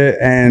other shit,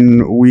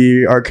 and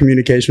our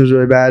communication was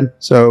really bad.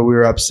 So we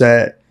were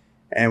upset,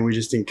 and we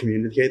just didn't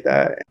communicate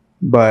that.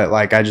 But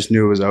like, I just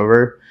knew it was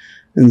over,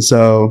 and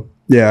so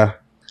yeah,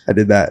 I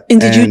did that.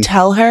 And did you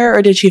tell her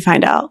or did she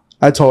find out?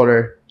 I told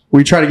her.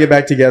 We tried to get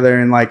back together,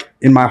 and like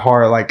in my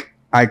heart, like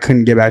I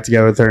couldn't get back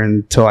together with her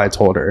until I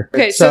told her.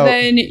 Okay, so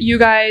then you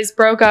guys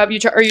broke up. You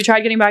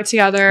tried getting back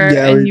together,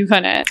 Yeah, and you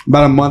couldn't.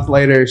 about a month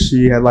later,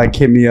 she had like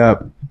hit me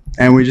up,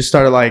 and we just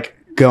started like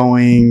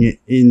going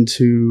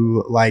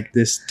into like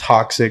this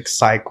toxic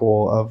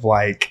cycle of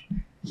like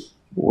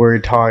we're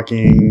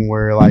talking,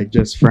 we're like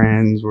just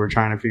friends, we're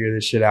trying to figure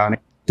this shit out, and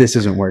this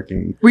isn't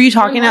working. Were you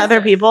talking to other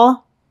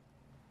people?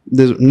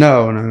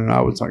 No,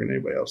 I wasn't talking to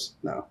anybody else.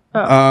 No.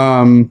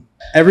 Oh.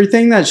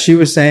 Everything that she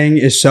was saying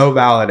is so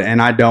valid,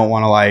 and I don't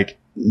want to like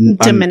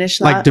Diminish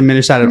that. like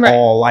diminish that at Right.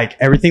 all. Like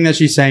everything that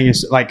she's saying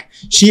is like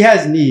she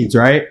has needs,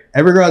 right?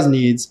 Every girl has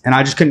needs, and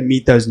I just couldn't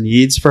meet those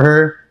needs for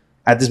her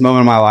at this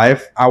moment in my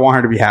life. I want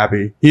her to be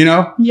happy, you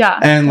know? Yeah.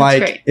 And that's like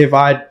great.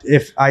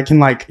 if I can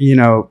like, you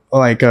know,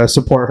 like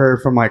support her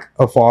from like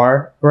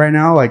afar right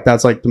now, like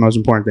that's like the most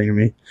important thing to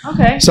me.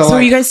 Okay. So, So like,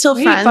 are you guys still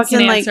Great friends? fucking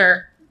And like,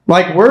 answer.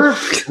 like we're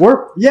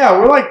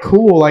like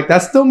cool. Like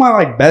that's still my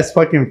like best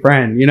fucking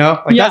friend, you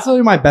know? Like Yeah. that's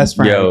really my best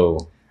friend.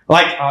 Yo,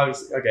 Like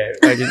obviously, okay.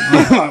 Like,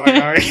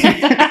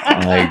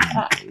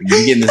 like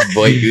you getting this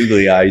boy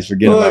googly eyes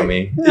forgetting about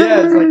me.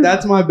 yeah, it's like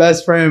that's my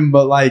best friend,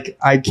 but like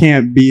I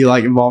can't be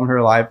like involved in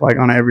her life like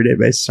on an everyday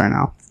basis right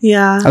now.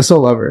 yeah, I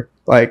still love her.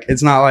 Like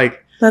it's not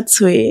like that's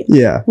sweet.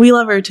 yeah. We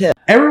love her too.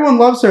 Everyone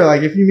loves her.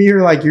 Like if you meet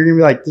her, like you're gonna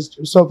be like, this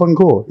is so fucking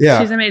cool. Yeah.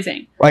 She's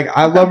amazing. Like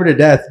I love her to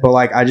death, but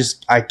like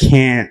I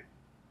can't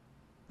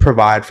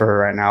provide for her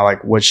right now,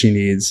 like what she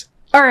needs.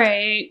 All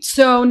right.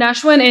 So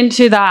Nesh went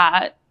into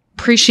that.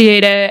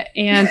 Appreciate it.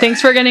 And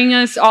thanks for getting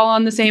us all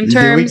on the same Did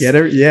terms. we get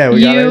her? Yeah,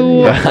 we got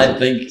You- her. I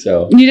think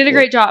so. You did a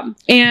great job.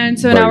 And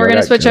so But now we're I going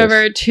to got switch close.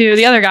 over to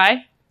the other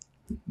guy,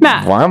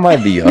 Matt. Why am I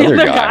the other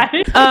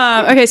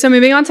guy? Okay, so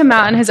moving on to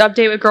Matt and his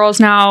update with girls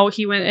now.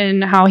 He went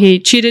in how he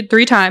cheated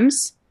 3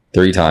 times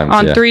 3 times.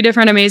 on yeah. 3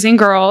 different amazing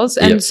girls.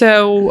 And Yep.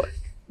 so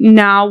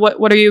now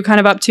what are you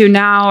kind of up to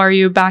now? Are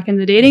you back in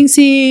the dating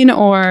scene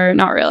or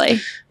not really?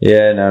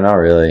 Yeah, no, not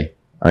really.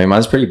 I mean,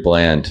 mine's pretty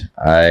bland.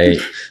 Like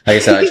I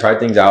said, I tried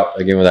things out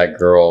again with that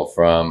girl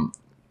from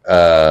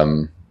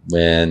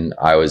when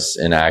I was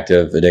in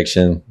active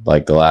addiction,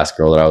 like the last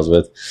girl that I was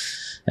with.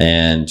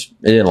 And it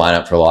didn't line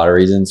up for a lot of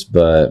reasons.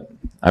 But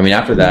I mean,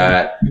 after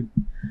that,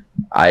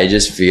 I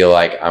just feel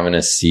like I'm in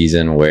a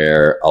season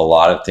where a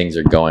lot of things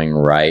are going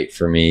right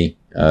for me,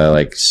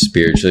 like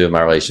spiritually with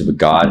my relationship with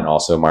God and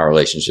also my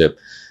relationship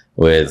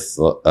with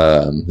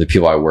the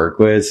people I work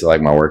with, so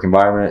like my work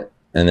environment.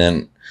 And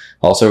then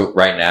also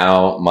right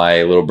now,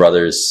 my little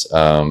brother's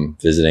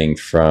visiting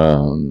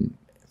from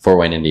Fort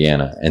Wayne,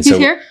 Indiana. And He's so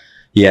here?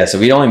 yeah, so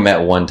we only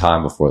met one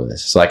time before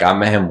this. So like I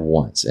met him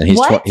once and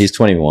What? he's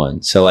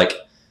 21. So like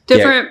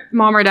Different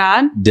mom or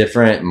dad?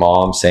 different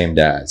mom, same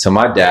dad. So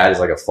my dad is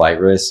like a flight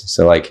risk.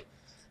 So like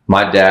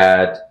my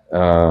dad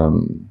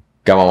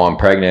got my mom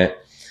pregnant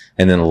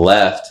and then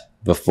left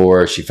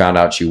before she found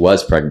out she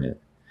was pregnant.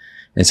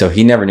 And so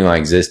he never knew I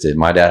existed.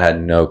 My dad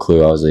had no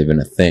clue I was even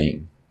a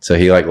thing. So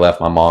he like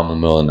left my mom in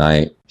the middle of the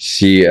night.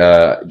 She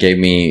gave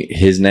me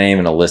his name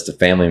and a list of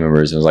family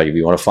members and was like, if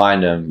you want to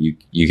find him,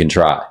 you can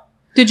try.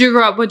 Did you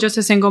grow up with just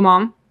a single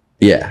mom?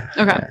 Yeah.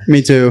 Okay. Yeah.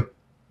 Me too.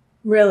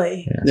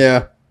 Really?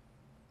 Yeah.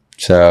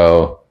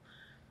 So,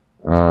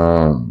 so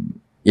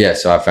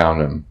I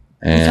found him.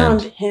 And You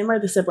found him or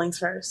the siblings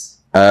first?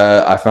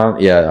 I found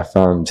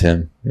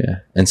him. Yeah.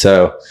 And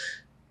so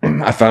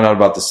I found out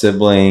about the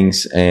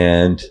siblings,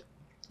 and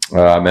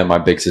I met my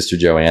big sister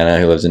Joanna,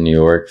 who lives in New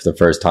York, for the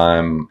first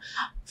time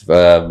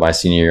my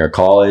senior year of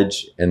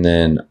college. And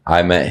then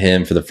I met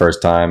him for the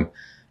first time,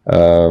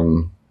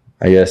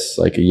 I guess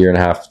like a year and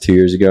a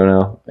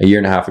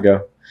half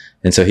ago.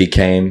 And so he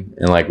came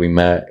and like we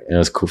met, and it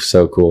was cool,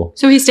 so cool.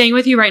 So he's staying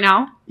with you right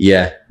now?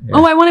 Yeah.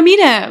 Oh, I want to meet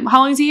him. How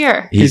long is he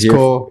here? He's here,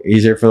 cool.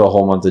 He's here for the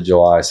whole month of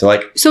July. So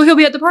like, so he'll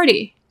be at the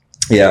party.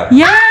 Yeah. Yay!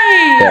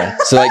 Yeah.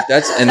 So like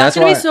that's gonna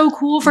why be so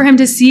cool for him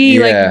to see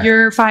like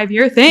your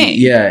 5-year thing.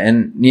 Yeah,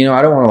 and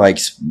I don't want to like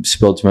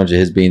spill too much of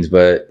his beans,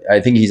 but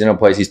I think he's in a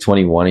place. He's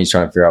 21. He's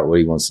trying to figure out what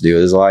he wants to do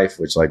with his life,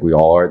 which like we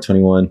all are at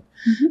 21.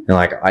 Mm-hmm. And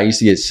like I used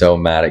to get so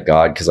mad at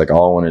God because like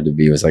all I wanted to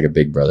be was like a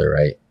big brother,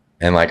 right?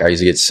 And like I used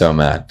to get so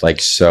mad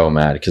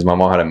because my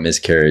mom had a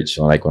miscarriage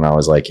like when I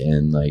was like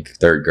in like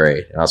 3rd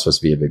grade, and I was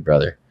supposed to be a big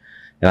brother,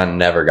 and I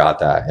never got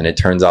that. And it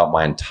turns out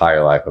my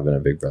entire life I've been a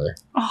big brother.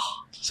 Oh.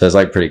 So it's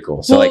like pretty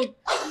cool. So like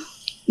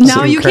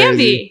now you can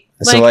be.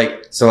 So like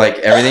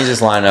everything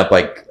just lined up.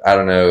 Like I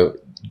don't know,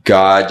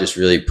 God just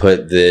really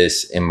put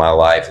this in my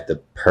life at the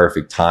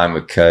perfect time,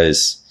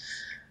 because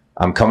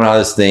I'm coming out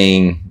of this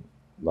thing,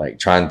 like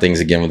trying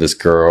things again with this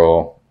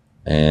girl.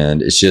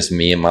 And it's just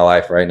me in my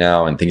life right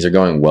now, and things are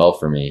going well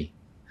for me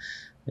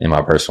in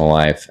my personal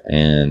life.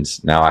 And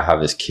now I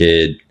have this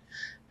kid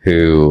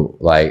who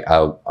like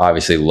I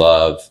obviously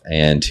love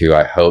and who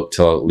I hope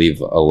to leave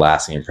a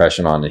lasting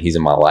impression on. And he's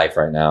in my life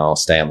right now,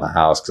 stay in my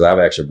house because I have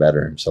an extra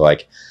bedroom. So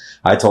like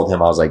I told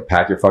him, I was like,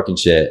 pack your fucking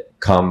shit,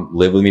 come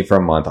live with me for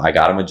a month. I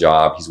got him a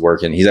job. He's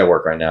at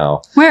work right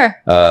now.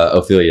 Where?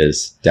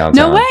 Ophelia's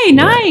downtown. No way.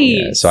 Nice.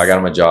 Yeah. So I got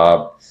him a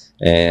job.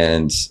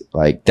 And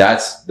like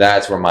that's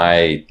where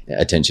my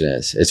attention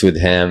is. It's with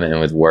him and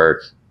with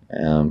work.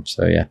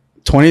 So yeah.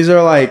 20s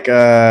are like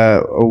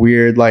a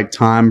weird like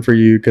time for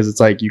you, because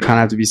it's like you kind of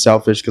have to be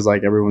selfish because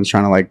like everyone's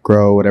trying to like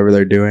grow whatever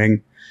they're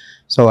doing.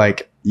 So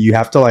like you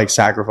have to like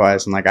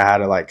sacrifice, and like I had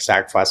to like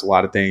sacrifice a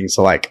lot of things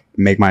to like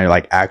make my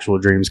like actual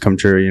dreams come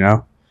true, you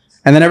know?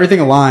 And then everything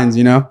aligns,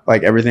 you know?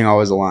 Like everything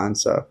always aligns.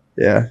 So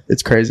yeah,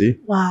 it's crazy.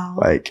 Wow.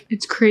 Like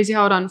it's crazy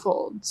how it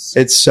unfolds.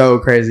 It's so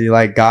crazy.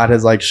 Like God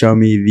has like shown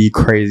me the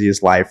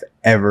craziest life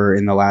ever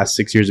in the last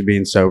 6 years of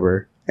being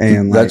sober.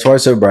 And like, that's why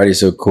sobriety is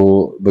so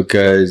cool,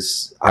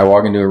 because I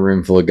walk into a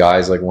room full of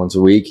guys like once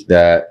a week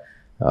that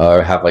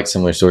have like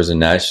similar stories to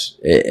Nesh.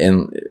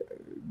 And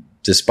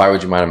despite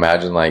what you might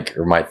imagine, like,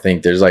 or might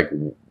think, there's like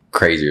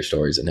crazier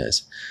stories than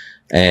his.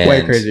 And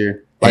way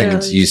crazier. Like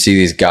really? You see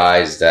these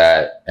guys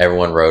that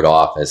everyone wrote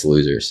off as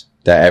losers,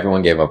 that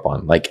everyone gave up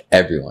on, like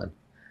everyone.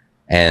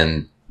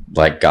 And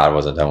like God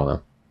wasn't done with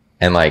them.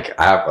 And like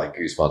I have like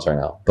goosebumps right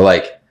now. But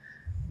like,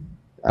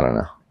 I don't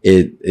know.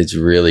 It's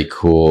really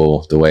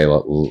cool the way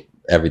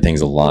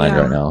everything's aligned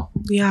right now.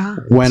 Yeah.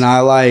 When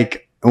I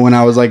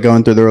was like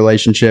going through the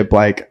relationship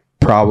like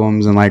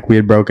problems, and like we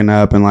had broken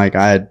up, and like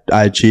I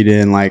had cheated,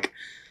 and like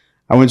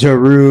I went to a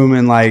room,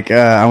 and like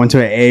I went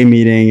to an AA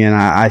meeting, and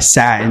I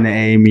sat in the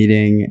AA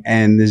meeting,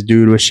 and this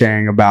dude was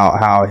sharing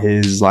about how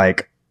his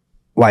like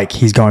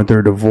he's going through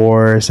a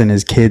divorce and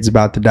his kid's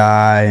about to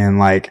die. And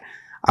like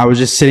I was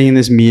just sitting in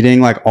this meeting,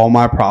 like all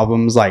my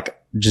problems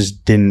like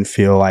just didn't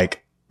feel like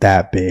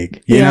that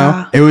big, you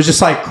know? It was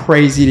just like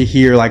crazy to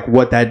hear like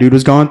what that dude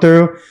was going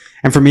through,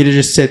 and for me to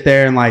just sit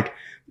there and like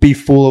be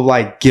full of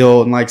like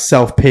guilt and like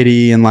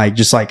self-pity and like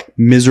just like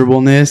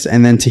miserableness,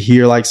 and then to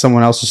hear like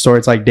someone else's story,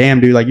 it's like,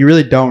 damn dude, like you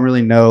really don't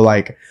really know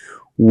like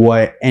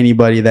what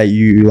anybody that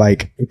you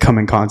like come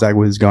in contact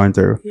with is going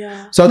through.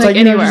 Yeah. So it's like,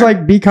 you know, anywhere. just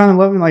like be kind of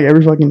loving like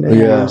every fucking day.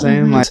 You know what I'm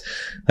saying?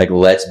 Mm-hmm. Like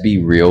let's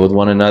be real with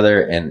one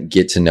another and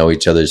get to know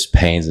each other's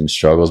pains and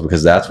struggles,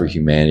 because that's where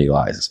humanity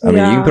lies. I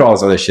mean, you can put all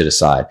this other shit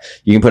aside.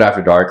 You can put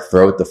After Dark,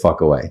 throw it the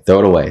fuck away. Throw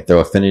it away. Throw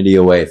affinity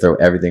away. Throw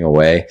everything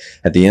away.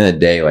 At the end of the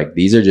day, like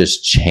these are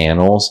just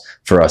channels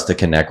for us to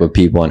connect with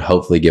people and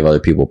hopefully give other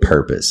people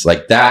purpose.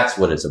 Like that's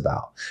what it's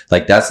about.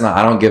 Like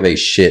I don't give a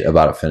shit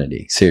about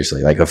affinity.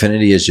 Seriously. Like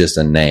affinity is just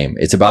a name.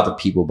 It's about the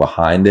people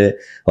behind it,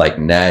 like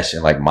Nesh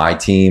and like my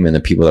team and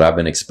the people that I've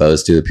been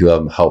exposed to, the people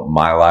that have helped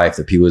my life,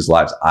 the people's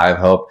lives I've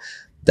helped.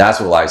 That's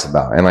what life's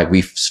about. And like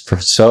we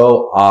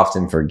so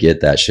often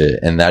forget that shit.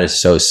 And that is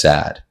so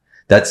sad.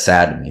 That's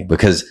sad to me,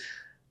 because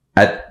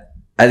at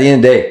the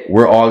end of the day,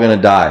 we're all going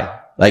to die.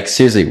 Like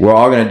seriously, we're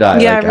all going to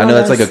die. Yeah, like I know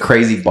that's like a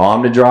crazy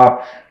bomb to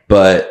drop,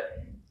 but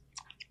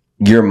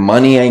your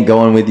money ain't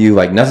going with you.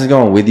 Like nothing's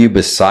going with you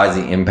besides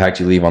the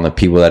impact you leave on the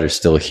people that are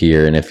still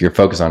here. And if you're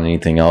focused on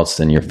anything else,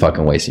 then you're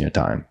fucking wasting your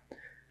time.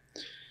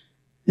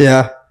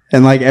 Yeah.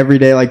 And like every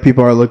day, like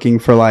people are looking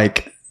for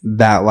like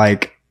that,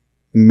 like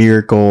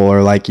miracle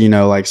or like, you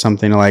know, like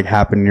something to like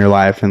happen in your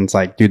life, and it's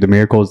like, dude, the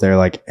miracle is there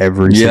like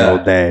every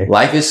single day.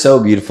 Life is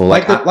so beautiful.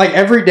 Like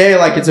every day,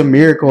 like it's a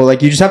miracle.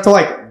 Like you just have to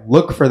like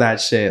look for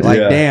that shit. Like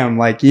damn,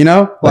 like, you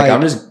know, like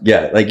I'm just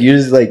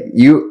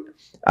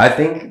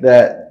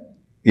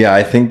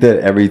I think that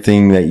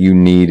everything that you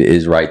need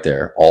is right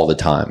there all the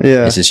time.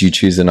 Yeah. It's just you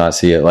choose to not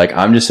see it. Like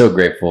I'm just so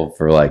grateful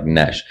for like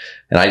Nesh.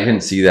 And I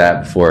didn't see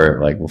that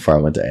before I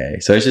went to AA.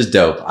 So it's just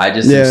dope. I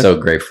just am so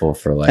grateful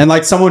for like, and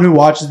like someone who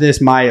watches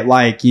this might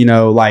like, you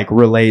know, like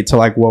relate to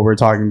like what we're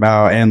talking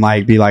about and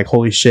like be like,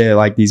 holy shit,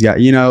 like these guys,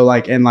 you know,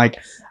 like, and like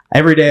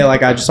every day,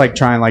 like I just like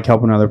try and like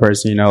help another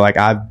person, you know, like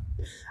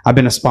I've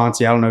been a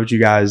sponsee. I don't know what you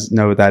guys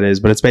know what that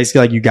is, but it's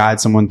basically like you guide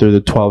someone through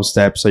the 12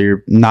 steps. So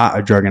you're not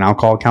a drug and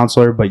alcohol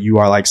counselor, but you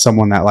are like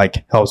someone that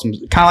like helps them,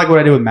 kind of like what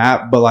I did with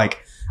Matt, but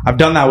like I've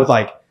done that with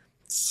like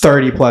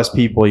 30 plus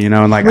people, you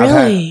know, and like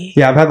really?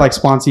 I've had like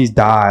sponsees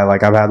die.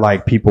 Like I've had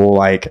like people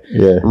like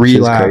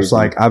relapse.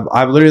 Like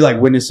I've literally like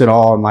witnessed it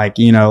all, and like,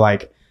 you know,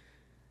 like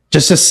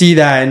just to see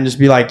that and just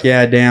be like,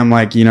 yeah, damn,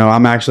 like, you know,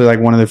 I'm actually like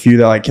one of the few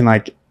that like can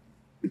like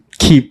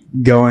keep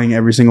going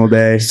every single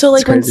day. So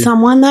like when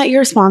someone that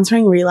you're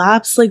sponsoring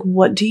relapse, like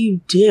what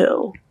do?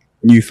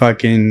 You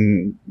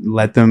fucking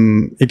let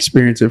them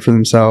experience it for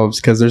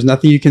themselves, because there's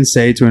nothing you can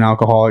say to an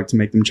alcoholic to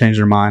make them change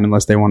their mind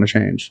unless they want to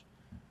change.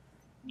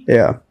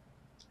 Yeah.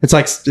 It's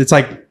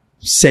like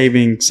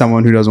saving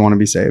someone who doesn't want to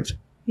be saved.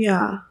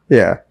 Yeah.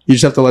 Yeah. You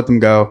just have to let them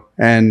go,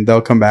 and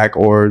they'll come back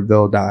or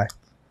they'll die.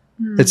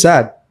 It's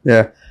sad.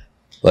 Yeah.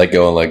 Let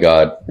go and let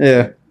God.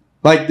 Yeah.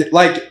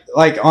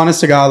 Like honest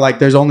to God, like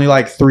there's only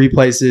like 3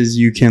 places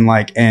you can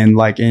like end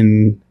like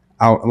in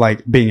out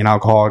like being an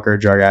alcoholic or a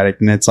drug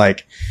addict, and it's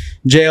like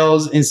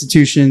jails,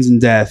 institutions, and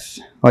death.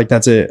 Like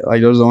that's it.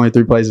 Like those are the only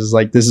 3 places.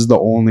 Like this is the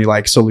only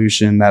like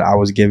solution that I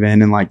was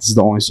given, and like this is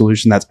the only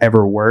solution that's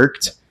ever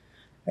worked.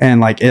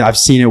 And like I've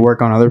seen it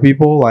work on other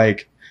people,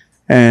 like,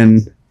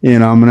 and you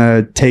know, I'm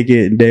gonna take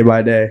it day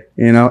by day,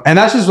 you know, and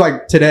that's just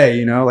like today,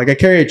 you know, like I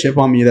carry a chip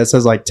on me that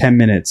says like 10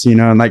 minutes, you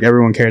know, and like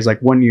everyone carries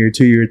like 1 year,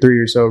 2 year, 3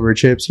 year sober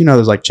chips, you know,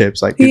 there's like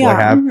chips like people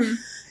have.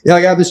 Yeah,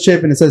 like I have this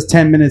chip and it says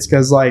 10 minutes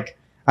because like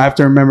I have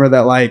to remember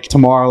that like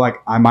tomorrow, like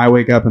I might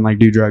wake up and like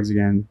do drugs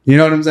again, you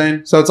know what I'm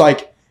saying? So it's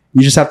like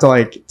you just have to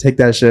like take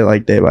that shit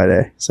like day by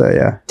day. So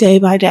yeah, day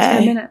by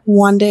day,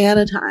 1 day at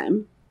a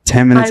time.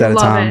 10 minutes at a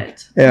time.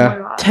 It.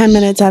 Yeah. Oh 10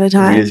 minutes at a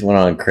time. We just went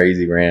on a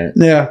crazy rant.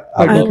 Yeah.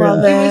 I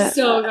love it. It was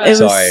so good. It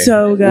was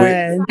so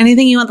good.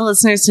 Anything you want the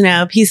listeners to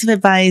know? Piece of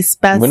advice.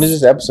 Best. When does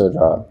this episode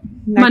drop?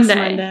 Monday.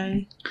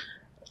 Next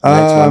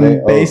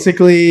Monday? Oh.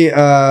 Basically,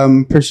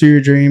 pursue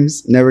your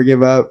dreams. Never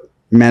give up.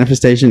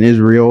 Manifestation is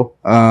real.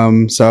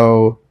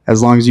 So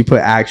as long as you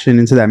put action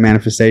into that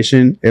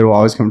manifestation, it will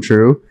always come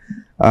true.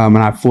 And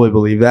I fully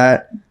believe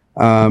that.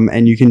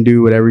 And you can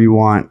do whatever you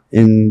want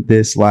in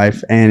this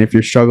life. And if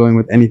you're struggling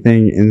with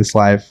anything in this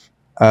life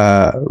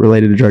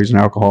related to drugs and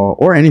alcohol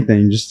or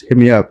anything, just hit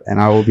me up and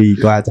I will be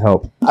glad to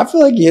help. I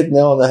feel like you hit the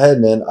nail on the head,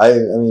 man. I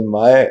mean,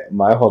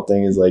 my whole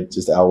thing is like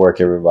just outwork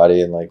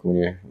everybody, and like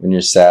when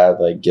you're sad,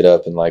 like get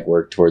up and like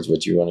work towards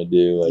what you want to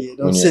do. Like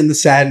don't sit in the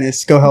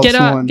sadness. Go help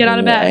someone. Get out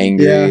of bed.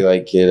 Angry,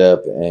 like get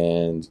up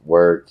and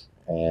work.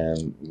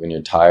 And when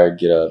you're tired,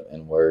 get up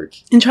and work.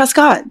 And trust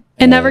God.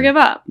 And never give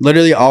up.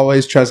 Literally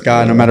always trust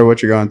God no matter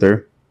what you're going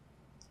through.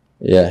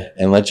 Yeah.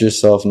 And let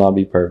yourself not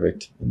be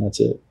perfect. And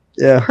that's it.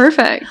 Yeah.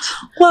 Perfect.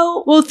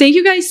 Well, thank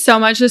you guys so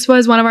much. This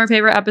was one of our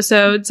favorite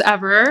episodes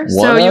ever.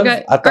 Sorry.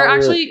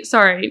 It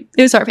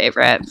was our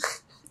favorite.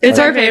 It's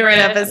our favorite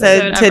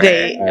episode to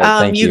date.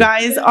 Right, you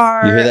guys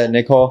are... You hear that,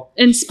 Nicole?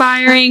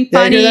 Inspiring,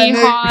 funny,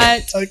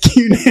 hot. So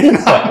cute.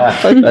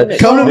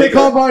 Come to Nick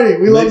Hall party.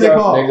 We love Nick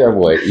Hall. Nick's our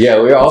boy. Yeah,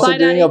 we're also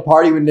doing a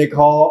party with Nick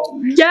Hall.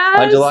 Yes.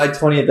 On July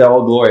 20th at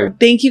Old Glory.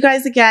 Thank you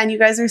guys again. You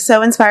guys are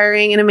so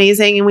inspiring and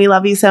amazing, and we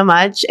love you so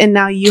much. And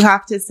now you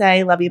have to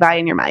say love you bye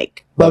in your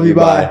mic. Love you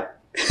bye.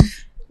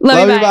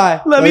 Love you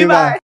bye. Love you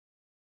bye.